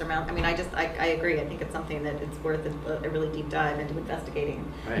it's an insurmountable. I mean, I agree. I think it's something that it's worth a really deep dive into investigating.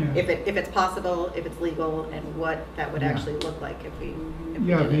 Right. If it's possible, if it's legal, and what that would Yeah. actually look like if we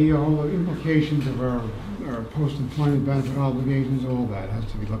Yeah, did it. all the implications of our post-employment benefit obligations, all that has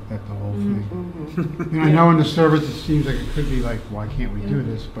to be looked at, the whole thing. Mhm. And I know in the service, it seems like it could be like, why can't we do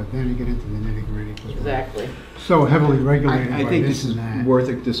this? But then you get into the nitty-gritty, because we're Exactly. so heavily regulated I by think this this is and that. worth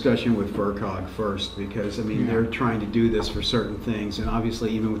a discussion with FERCog first, because, I mean, Yeah. they're trying to do this for certain things, and obviously,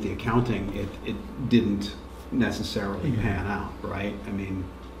 even with the accounting, it didn't necessarily Yeah. pan out, right? I mean,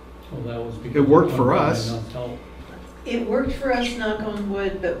 Well, that was because It worked of for company us. not help. It worked for us, knock on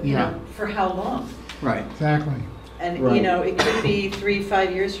wood, but, Yeah. for how long? right. Exactly. And, Right. it could be 3,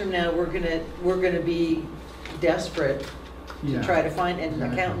 5 years from now, we're gonna be desperate to Yeah. try to find, and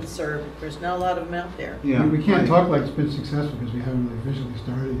Exactly. accountants are, there's not a lot of them out there. I Yeah. mean, we can't I- talk like it's been successful because we haven't really officially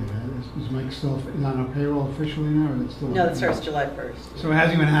started yet. Is Mike still not on payroll officially now, or is it still? No, that starts July 1st. So it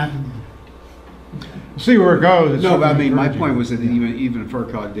hasn't even happened yet. We'll see where it goes. It's No, but I certainly mean, my encouraging. point was that Yeah. even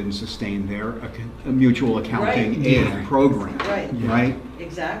FERCog didn't sustain their a mutual accounting Right. aid Yeah. program, Right, Yeah. right?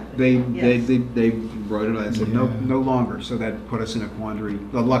 exactly. They Yes. wrote it out and said, no, Yeah. no longer, so that put us in a quandary.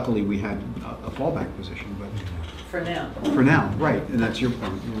 Well, luckily, we had a fallback position, but For now. for now, right, and that's your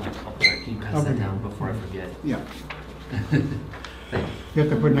point, yeah. Can you pass that down before I forget? Yeah. You have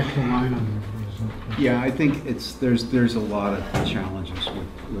to put an extra line on there. for Yeah, I think there's a lot of challenges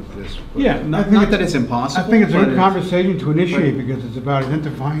with this. but Yeah, I Not think not it's- that it's impossible. I think it's a but good conversation to initiate because it's about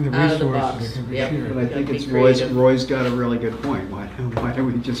identifying the Out of the resources box. that can be Yep. shared. But I think Gotta it's be Roy's creative. got a really good point. Why don't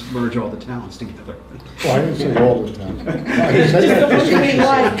we just merge all the towns together? Well, I didn't say all the time. I said that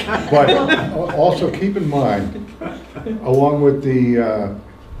facetiously. But also keep in mind, along with the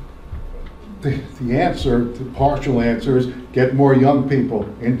answer, the partial answer is get more young people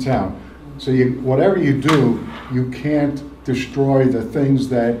in town. So whatever you do, you can't destroy the things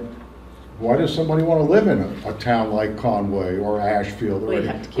that, why does somebody want to live in a town like Conway or Ashfield? Well, you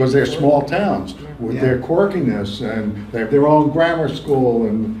have to keep Because they're it small affordable. towns with Yeah. their quirkiness and they have their own grammar school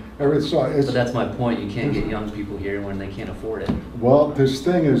and everything. So it's, But that's my point, you can't get young people here when they can't afford it. well, this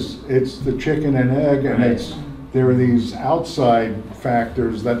thing is, it's the chicken and egg, and Right. there are these outside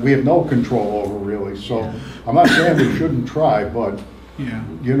factors that we have no control over, really. So Yeah. I'm not saying we shouldn't try, but, Yeah.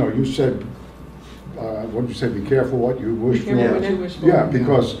 you said, what did you say, be careful what you wish Be for? careful what you wish for. Yeah,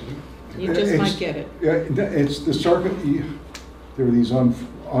 because. You just it's- might get it. Yeah, it's the there are these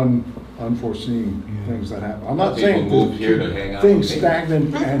unforeseen Yeah. things that happen. I'm not People saying move here to hang out. things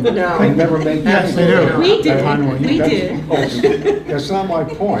stagnant and No. never make. Yes, they change. do. We did, Conway. we That's- did. That's not my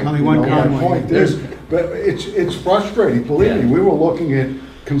point. Only you one know, my Conway. point is, but it's frustrating, believe me. Yeah. We were looking at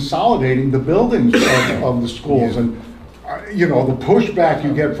consolidating the buildings of the schools, and, the pushback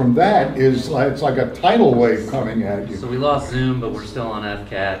you get from that is, it's like a tidal wave coming at you. So we lost Zoom, but we're still on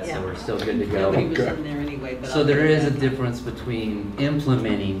FCAT, so Yeah. we're still good to Nobody go. was in there anyway, but. So I'll there put it is a back. difference between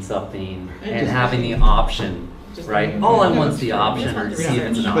implementing something And and just- having the option, Just right? letting All I them want's know. the option or to see if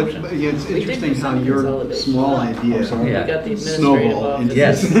it's an But option. yeah, it's We did interesting do how some your consolidation. small I'm idea. sorry. We Yeah. got the administrative Snowball office. into-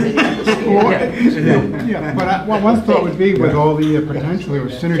 Yes. Yeah, but one thought would be with all the potential or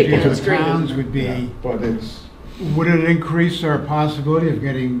synergies of towns would be, But it's, would it increase our possibility of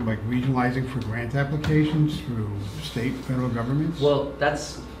getting, like regionalizing for grant applications through state, federal governments? Well,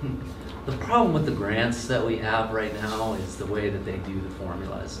 that's, the problem with the grants that we have right now is the way that they do the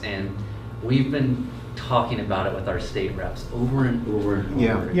formulas. And we've been talking about it with our state reps over and over and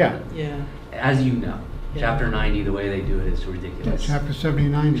Yeah. over. Yeah. Yeah. As you know, Yeah. Chapter 90, the way they do it is Yeah, ridiculous. Chapter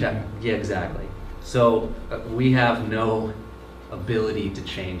 79. Yeah, exactly. So we have no ability to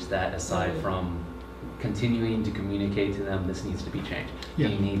change that aside from continuing to communicate to them, this needs to be changed. Yeah.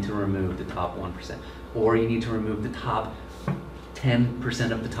 You need to remove the top 1%, or you need to remove the top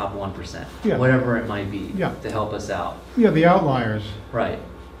 10% of the top 1%, Yeah. whatever it might be, Yeah. to help us out. Yeah, the outliers. Right.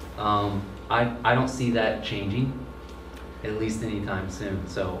 I don't see that changing, at least anytime soon.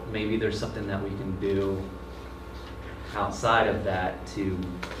 So maybe there's something that we can do outside of that to,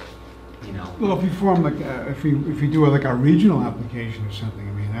 Well, if you form like, if you do like a regional application or something,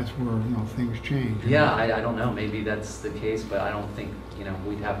 I mean, that's where, things change. yeah, I don't know, maybe that's the case, but I don't think,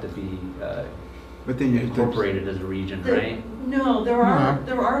 we'd have to be But then you incorporated as a region, right? No, there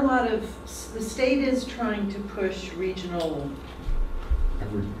No. are a lot of, the state is trying to push regional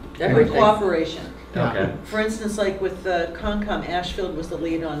Everything. cooperation. Yeah. Okay. For instance, like with the Concom, Ashfield was the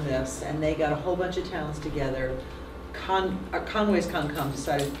lead on this, and they got a whole bunch of towns together. Conway's Concom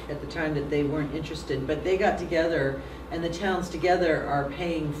decided at the time that they weren't interested, but they got together, and the towns together are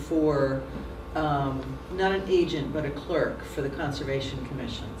paying for, not an agent, but a clerk for the conservation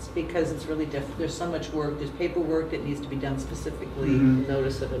commissions, because it's really there's so much work, there's paperwork that needs to be done specifically. Mhm.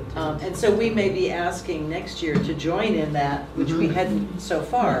 Notice of intent. And so we may be asking next year to join in that, which we hadn't so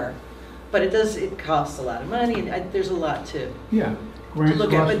far. But it costs a lot of money, and there's a lot to Yeah. Grants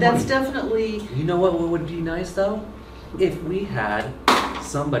look at. cost But that's money. definitely, You know what would be nice though? If we had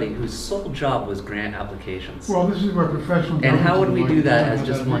somebody whose sole job was grant applications. Well, this is where professional. And how would we governments do that like as have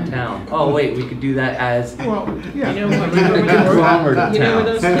just that one advantage. town? Oh, wait, we could do that as, Well, yeah. You know what, you know where those- Conglomerate you know where towns.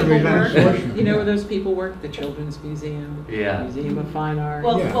 those That'd be people nice work? solution. You know where those people work? The Children's Museum. Yeah. Museum of Fine Art.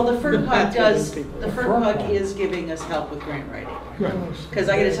 well, Yeah. the FERCog That's what does, those people the are. FERCog is giving us help with grant writing. Good. Because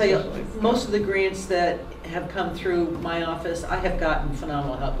I gotta tell you, most of the grants that have come through my office, I have gotten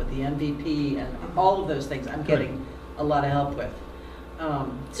phenomenal help with the MVP and all of those things. I'm getting a lot of help with.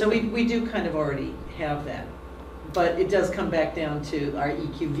 So we do kind of already have that. But it does come back down to our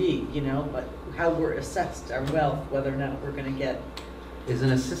EQV, you know, but how we're assessed our wealth, whether or not we're gonna get Is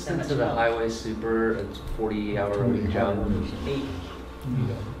an assistant to the highway super a 40-hour-a-week job? 8.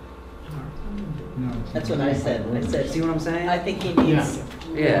 No, it's That's not. what I said. I said, See what I'm saying? I think he needs.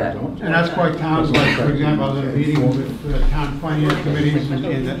 Yeah. Don't. And that's why towns like, for example, I was in a meeting with the town finance committees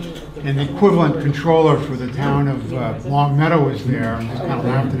and the equivalent controller for the town of Long Meadow was there and just kind of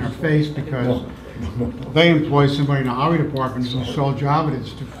laughed in her face because they employ somebody in the highway department whose sole job it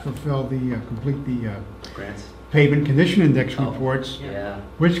is to fulfill complete the Grants? pavement condition index Oh. reports, Yeah.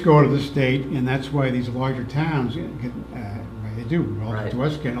 which go to the state, and that's why these larger towns get, they do, relative to Right.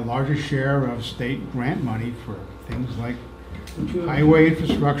 us, get a larger share of state grant money for things like highway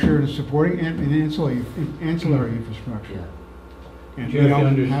infrastructure and supporting and ancillary infrastructure. Yeah. And You we have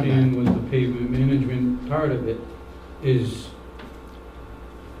to don't have understand that. with the pavement management part of it is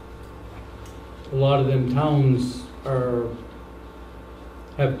a lot of them towns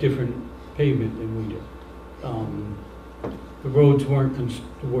have different pavement than we do. The roads were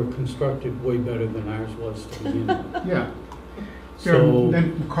constructed way better than ours was to begin with. Yeah. So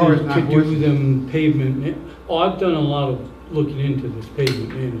Then cars to not do worth, them pavement, I've done a lot of looking into this pavement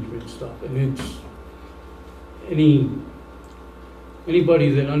management stuff, and it's anybody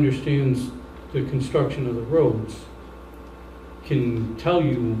that understands the construction of the roads can tell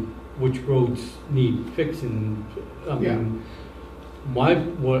you which roads need fixing. I mean,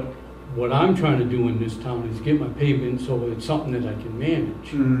 what I'm trying to do in this town is get my pavement so it's something that I can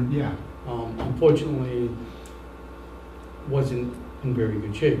manage. yeah. Unfortunately, wasn't in very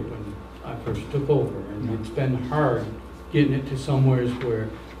good shape when I first took over, and it's been hard getting it to somewhere where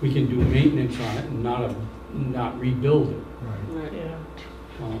we can do maintenance on it and not rebuild it. Right. Right. Yeah.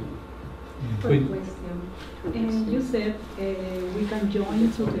 But Question. And you said we can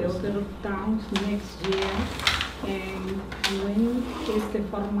join to the other towns next year. And when is the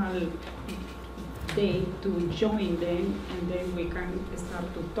formal date to join them? And then we can start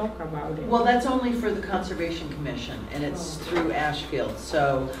to talk about it. Well, that's only for the Conservation Commission, and it's through Ashfield,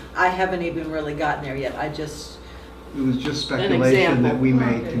 so I haven't even really gotten there yet. It was just speculation example. that we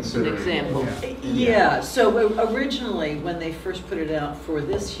may Okay. consider. An example. Yeah, so originally, when they first put it out for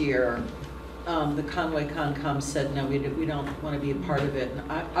this year, the Conway Concom said, no, we don't want to be a part of it.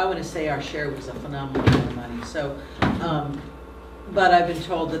 And I want to say our share was a phenomenal amount of money, so, but I've been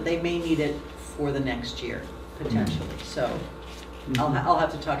told that they may need it for the next year, potentially. So I'll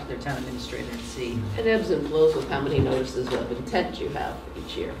have to talk to their town administrator and see. It ebbs and flows with how many notices of intent you have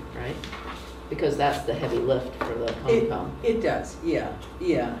each year, right? Because that's the heavy lift for the Concom. It does, yeah,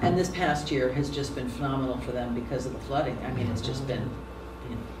 yeah. And this past year has just been phenomenal for them because of the flooding. I mean, it's just been,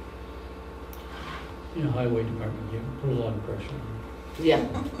 you know, highway department put a lot of pressure on Yeah,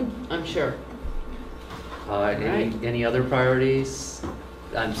 I'm sure. Any other priorities?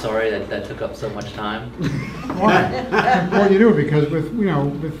 I'm sorry that took up so much time. Well, you do, because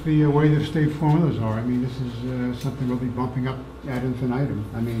with the way the state formulas are, I mean, this is something we'll be bumping up ad infinitum.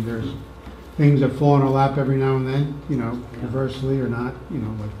 I mean, there's things that fall in our lap every now and then, conversely or not,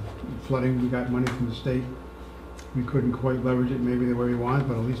 like flooding, we got money from the state. We couldn't quite leverage it maybe the way we wanted,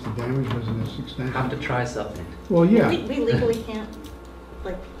 but at least the damage wasn't as extensive. Have to try something. Well, yeah. We legally can't,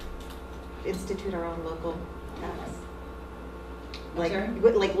 institute our own local tax. Like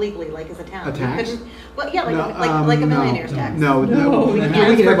legally, like as a town. A tax? Well, yeah, No, like a no. millionaire's tax. No, No, we we can have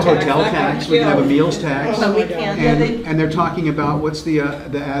a can't. hotel tax, we can have a meals tax. But we can't. And they're talking about, what's the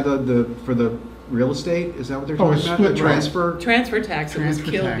for the real estate? Is that what they're Oh, talking it's about? split, The right. transfer? Transfer tax, it was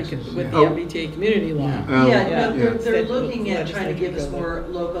Transfer killed taxes, because with yeah. the Oh. MBTA community law. Yeah. Oh, Yeah, no, yeah. they're looking at trying to give us Legislature more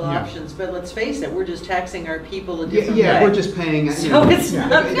local Yeah. options, but let's face it, we're just taxing our people a Yeah, different way. yeah, we're just paying, So it's Yeah.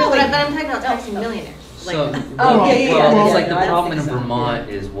 not No, really. but I'm talking about taxing millionaires. So, Oh, yeah, yeah, well, yeah, it's like yeah, the I don't problem in think so. Vermont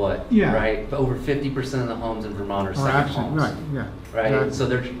is what, Yeah. right? But over 50% of the homes in Vermont are Or second absent, homes. right, yeah. Right, Exactly. so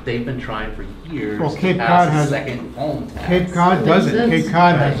they've been trying for years Well, to Cape Cod pass a has- second home tax. Cape Cod Makes doesn't. sense. Cape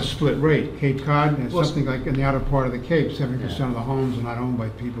Cod has a Right. split rate. Cape Cod has Well, something like in the outer part of the Cape, 70% Yeah. of the homes are not owned by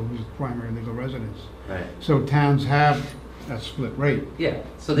people whose primary legal residence. Right, So towns have a split rate. yeah,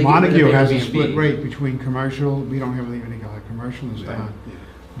 so they get rid of Montague has a Airbnb. split rate between commercial, we don't have any like commercial in this Right. town.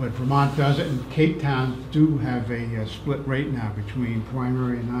 But Vermont does it, and Cape towns do have a split rate now between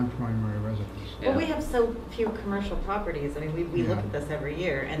primary and non-primary residents. Well, we Yeah. have so few commercial properties. I mean, we look Yeah. at this every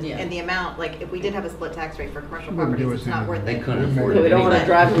year, and Yeah. the amount, like, if we did have a split tax rate for commercial Wouldn't do properties, us it's not any worth good. They it. couldn't afford We it don't want to anyway.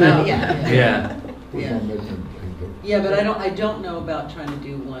 drive them out. Yeah. Yeah, We're Yeah. gonna make them- Yeah, but I don't know about trying to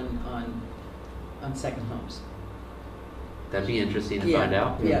do one on second homes. that'd be interesting to Yeah. find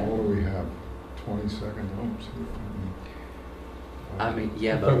out. Yeah. What do we have? 22nd homes here. I mean,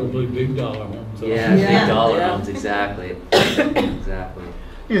 yeah, but, Probably big dollar homes. yeah, Yeah. big dollar Yeah. homes, exactly, exactly.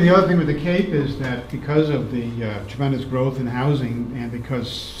 Yeah, the other thing with the Cape is that because of the tremendous growth in housing and because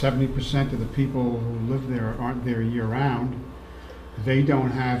 70% of the people who live there aren't there year-round, they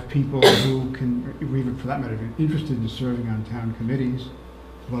don't have people who can, or even for that matter, be interested in serving on town committees,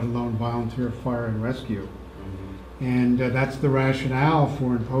 let alone volunteer fire and rescue. Mhm. And that's the rationale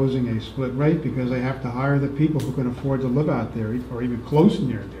for imposing a split rate, because they have to hire the people who can afford to live out there, or even close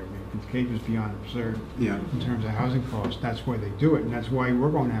near there. The Cape is beyond absurd Yeah. in terms of housing costs. That's why they do it, and that's why we're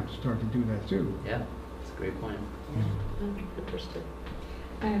going to have to start to do that too. Yeah, that's a great point. Interesting.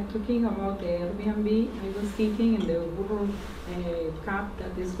 Talking about the Airbnb, I was thinking in the rural cap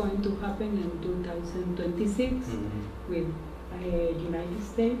that is going to happen in 2026 Mhm. with United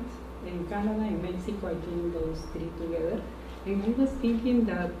States and Canada and Mexico, I think those three together. And I was thinking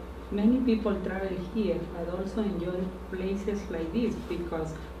that many people travel here, but also enjoy places like this,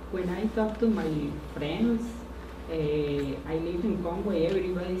 because when I talk to my friends, I live in Conway,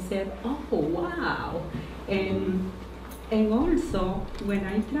 everybody said, oh, wow. And also, when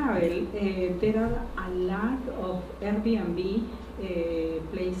I travel, there are a lot of Airbnb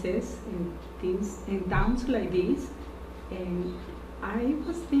places in towns like this. And I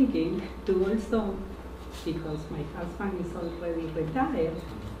was thinking to also, because my husband is already retired,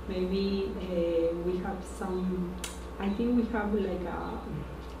 maybe we have some, I think we have like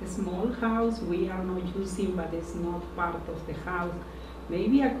a small house we are not using, but it's not part of the house.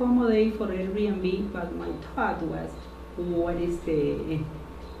 Maybe accommodate for Airbnb, but my thought was, what is the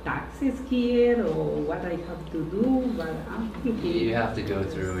taxes here, or what I have to do? But I'm thinking You have to go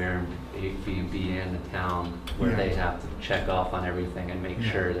through Airbnb and the town where Yeah. they have to check off on everything and make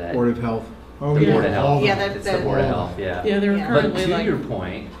Yeah. sure that Board of Health. Oh, the yeah. Board of all Health, Yeah, that. that- it's the Board of Health, yeah. Yeah, they're Yeah. But currently to like, your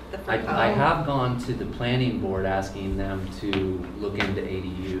point, The I first- have gone to the planning board asking them to look into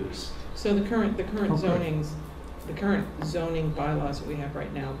ADUs. so the current Okay. current zoning bylaws that we have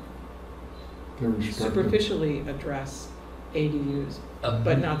right now They're restricted. superficially address ADUs,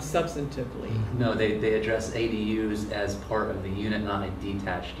 but not substantively. No, they address ADUs as part of the unit, not a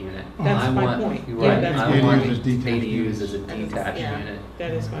detached unit. That's I my want- point. you're Yeah, right, that's I my want point. ADUs Detached as a detached yeah. unit.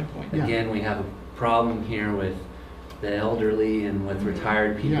 That is my point. Yeah. Again, we have a problem here with the elderly and with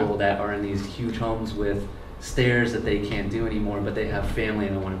retired people Yeah. that are in these huge homes with stairs that they can't do anymore, but they have family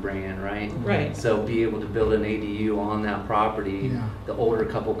they want to bring in, right? Right. So be able to build an ADU on that property, Yeah. the older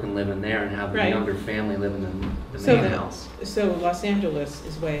couple can live in there and have the Right. younger family live in the So main the- house. So Los Angeles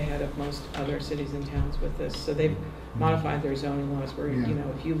is way ahead of most other cities and towns with this. So they've modified their zoning laws where, Yeah. you know,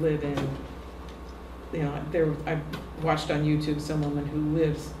 if you live in, you know, I watched on YouTube some woman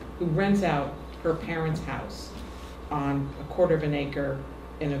who rents out her parents' house on a quarter of an acre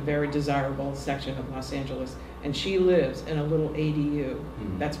in a very desirable section of Los Angeles. And she lives in a little ADU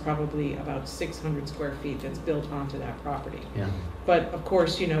Mhm. that's probably about 600 square feet that's built onto that property. Yeah. But of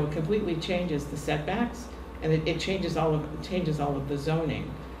course, you know, it completely changes the setbacks, and it changes all of the zoning.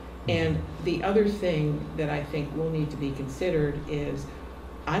 And the other thing that I think will need to be considered is,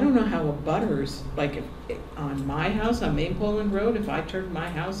 I don't know how abutters, like if on my house on Main Poland Road, if I turned my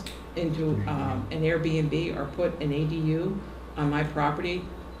house into an Airbnb or put an ADU on my property,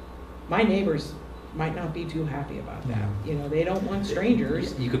 my neighbors might not be too happy about that. You know, they don't want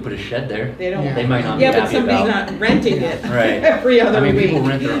strangers. You could put a shed there. They don't. Yeah. They might not be Yeah, but happy somebody's about. not renting it Right. every other I mean, week. people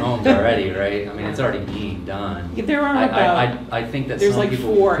rent their homes already, right? I mean, it's already being done. There are about, I think that there's some like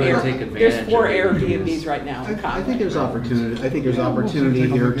people four, could take advantage there's 4 of Airbnbs right now in I Conway. think there's opportunity, I think there's Yeah, we'll opportunity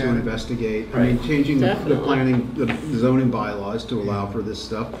take a here look to at it. investigate. I mean, Right. changing the Definitely. planning, the zoning bylaws to allow for this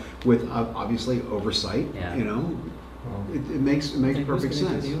stuff with obviously oversight, Yeah. you know? Well, It makes Like, who's perfect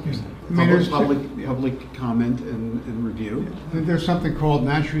gonna do sense. the oversight? I mean, there's- Public comment and review. There's something called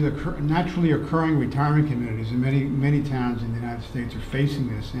naturally occurring retirement communities, and many towns in the United States are facing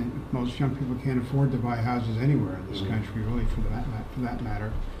this, and most young people can't afford to buy houses anywhere in this country, really, for that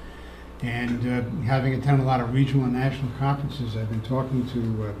matter. And having attended a lot of regional and national conferences, I've been talking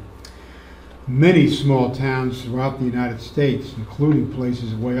to many small towns throughout the United States, including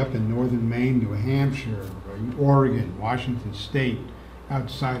places way up in northern Maine, New Hampshire, Oregon, Washington State,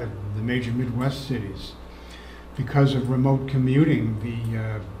 outside of the major Midwest cities. Because of remote commuting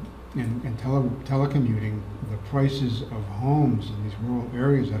and telecommuting, the prices of homes in these rural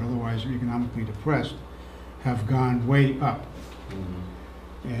areas that otherwise are economically depressed have gone way up.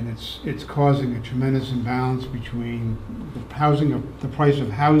 Mhm. And it's causing a tremendous imbalance between the price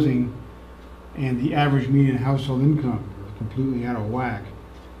of housing and the average median household income. Are completely out of whack.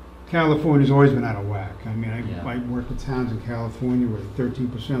 California's always been out of whack. I mean, Yeah. I work with towns in California where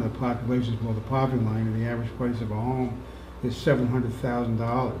 13% of the population is below the poverty line, and the average price of a home is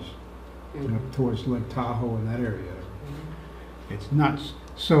 $700,000, towards Lake Tahoe and that area. It's nuts.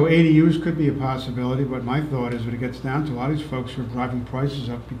 So ADUs could be a possibility, but my thought is when it gets down to a lot of these folks are driving prices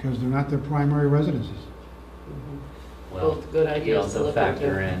up because they're not their primary residences. Well, Both good you ideas to also look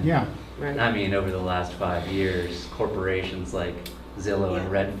factor into. in, Yeah, Right. I mean, over the last 5 years, corporations like Zillow and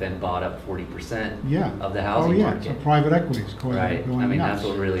Yeah. Redfin bought up 40% yeah. of the Oh, housing yeah, so market. private equity is causing Right, it going I mean, nuts. that's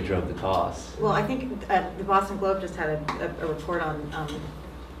what really drove the cost. Well, I think the Boston Globe just had a report on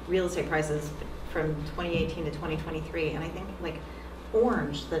real estate prices from 2018 to 2023, and I think like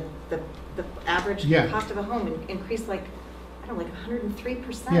Orange, the average Yeah. cost of a home increased like, I don't know, like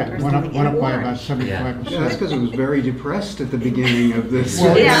 103% Yeah, or it went up, something went in up by about Orange. 75%. Yeah, that's because it was very depressed at the beginning of this.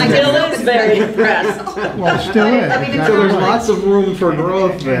 Well, Yeah, I Still know. is very depressed. Well, it still is. I mean, it's exactly So there's right. lots of room for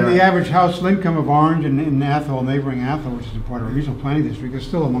growth there. And the average household income of Orange and in Athol, neighboring Athol, which is a part of a regional planning district, is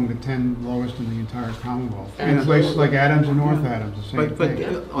still among the 10 lowest in the entire Commonwealth. And Yeah. places like Adams and North Adams, the same But thing.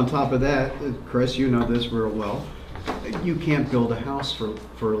 on top of that, Chris, you know this real well, you can't build a house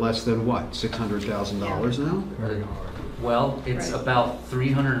for less than what, $600,000 now? Very hard. Well, it's Right. about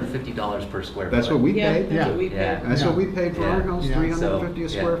 $350 per square foot. That's what we Yeah, paid? that's what we Yeah. paid. That's what we paid for our Yeah. house, Yeah. 350 a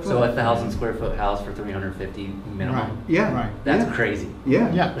So, square yeah, foot? so a 1,000 square foot house for 350 minimum. Right. Yeah. Right. That's Yeah. crazy.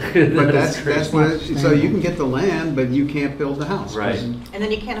 Yeah. Yeah. But That's that's crazy. what, so you can get the land, but you can't build the house. Right. And then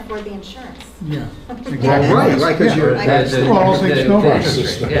you can't afford the insurance. Yeah. Well, Exactly. right, because Yeah. you're, I that's, Well, also the- snowballs.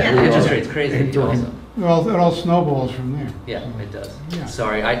 Prices that Yeah, we the interest are rate's crazy enduring. also. Well, it all snowballs from there. Yeah, So, it does. Yeah.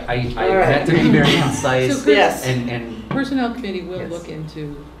 Sorry, I All right. meant to be very concise So Chris- Yes. and Personnel committee will Yes. look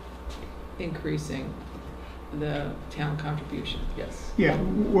into increasing the town contribution. yes. Yeah,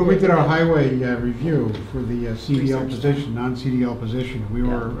 when we did our highway review for the CDL Research. position, non-CDL position, we Yeah.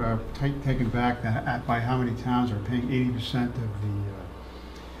 were taken back by how many towns are paying 80% of the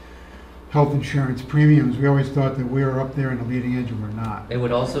health insurance premiums. We always thought that we were up there in the leading edge, and we're not. It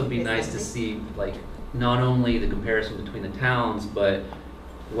would also be nice to see, like, not only the comparison between the towns, but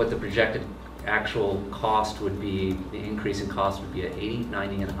what the projected actual cost would be, the increase in cost would be at 80,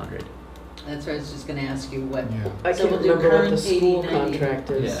 90, and 100. That's what I was just gonna ask you, what, Yeah. I So can't we'll do remember what current the school 80, 90.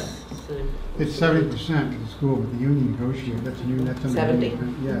 contract is. Yeah. So- It's 70% of the school, but the union negotiated, that's a union, that's under the 70?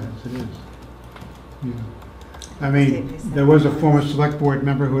 union. Yeah, yes, it is. Yeah. I mean, there was a former select board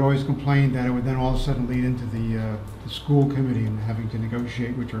member who had always complained that it would then all of a sudden lead into the school committee and having to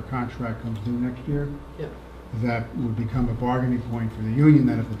negotiate which our contract comes due next year. Yep. That would become a bargaining point for the union,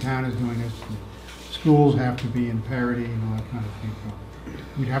 that if the town is doing this, the schools have to be in parity and all that kind of thing. So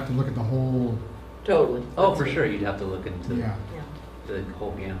we'd have to look at the whole, Totally. Oh, for sure, you'd have to look into yeah, the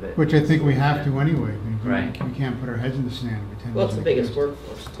whole gambit. which I think we have to anyway. I mean, Right. We can't put our heads in the sand and pretend. Well, it's the doesn't biggest exist.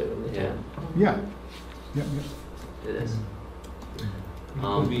 workforce too in the Yeah, town. Yeah. Yep, yep. it is. It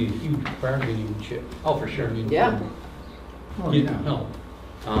would be a huge bargaining chip. Oh, for sure. I mean, Yeah. Oh, Get yeah. help.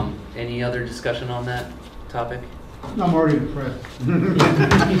 Any other discussion on that topic? No, I'm already depressed.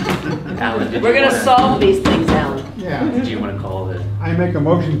 Alan, did We're you gonna wanna- solve these things, Alan. Yeah. Do you want to call the? I make a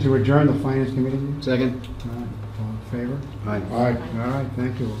motion to adjourn the finance committee meeting. second? All right, all in favor? Aye. All right. All right,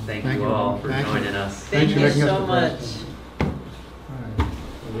 thank you. Thank you all for Thank you. joining us. thank Thanks for you making us so much. depressed.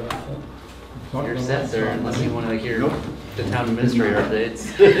 All right. You're set, sir, unless you want to hear the town administrator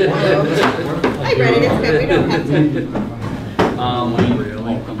updates. I read it, it's good, we don't have to.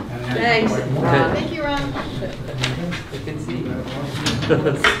 Welcome. Thanks, Ron. Thank you, Ron. Good to see you.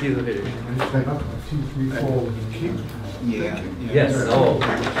 See you later. 2, 3, 4. Yeah. Yes, oh,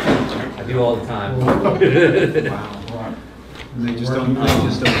 I do all the time. Wow. And they just don't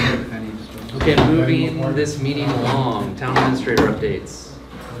put pennies. Okay, moving this meeting along, town administrator updates.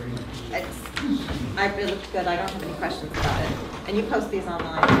 I it looked good, I don't have any questions about it. And you post these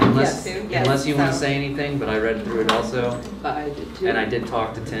online? Unless, Yes, too? Yes, unless you want to so- say anything, but I read through it also, I did too. and I did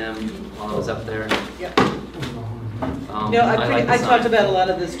talk to Tim while I was up there. Yep. Um, No, like the I sign. talked about a lot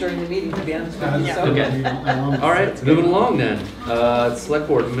of this during the meeting, to be honest with you, so. Okay. All right, moving along then. Select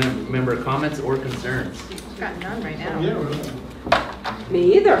board member comments or concerns? I've got none right now.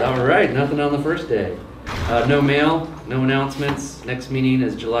 Me either. All right, nothing on the first day. No mail, no announcements. Next meeting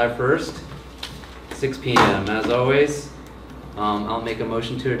is July 1st, 6 p.m. As always, I'll make a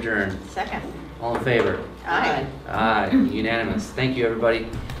motion to adjourn. Second. All in favor? Aye. Aye, unanimous. Thank you, everybody.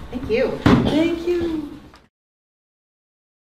 Thank you. Thank you.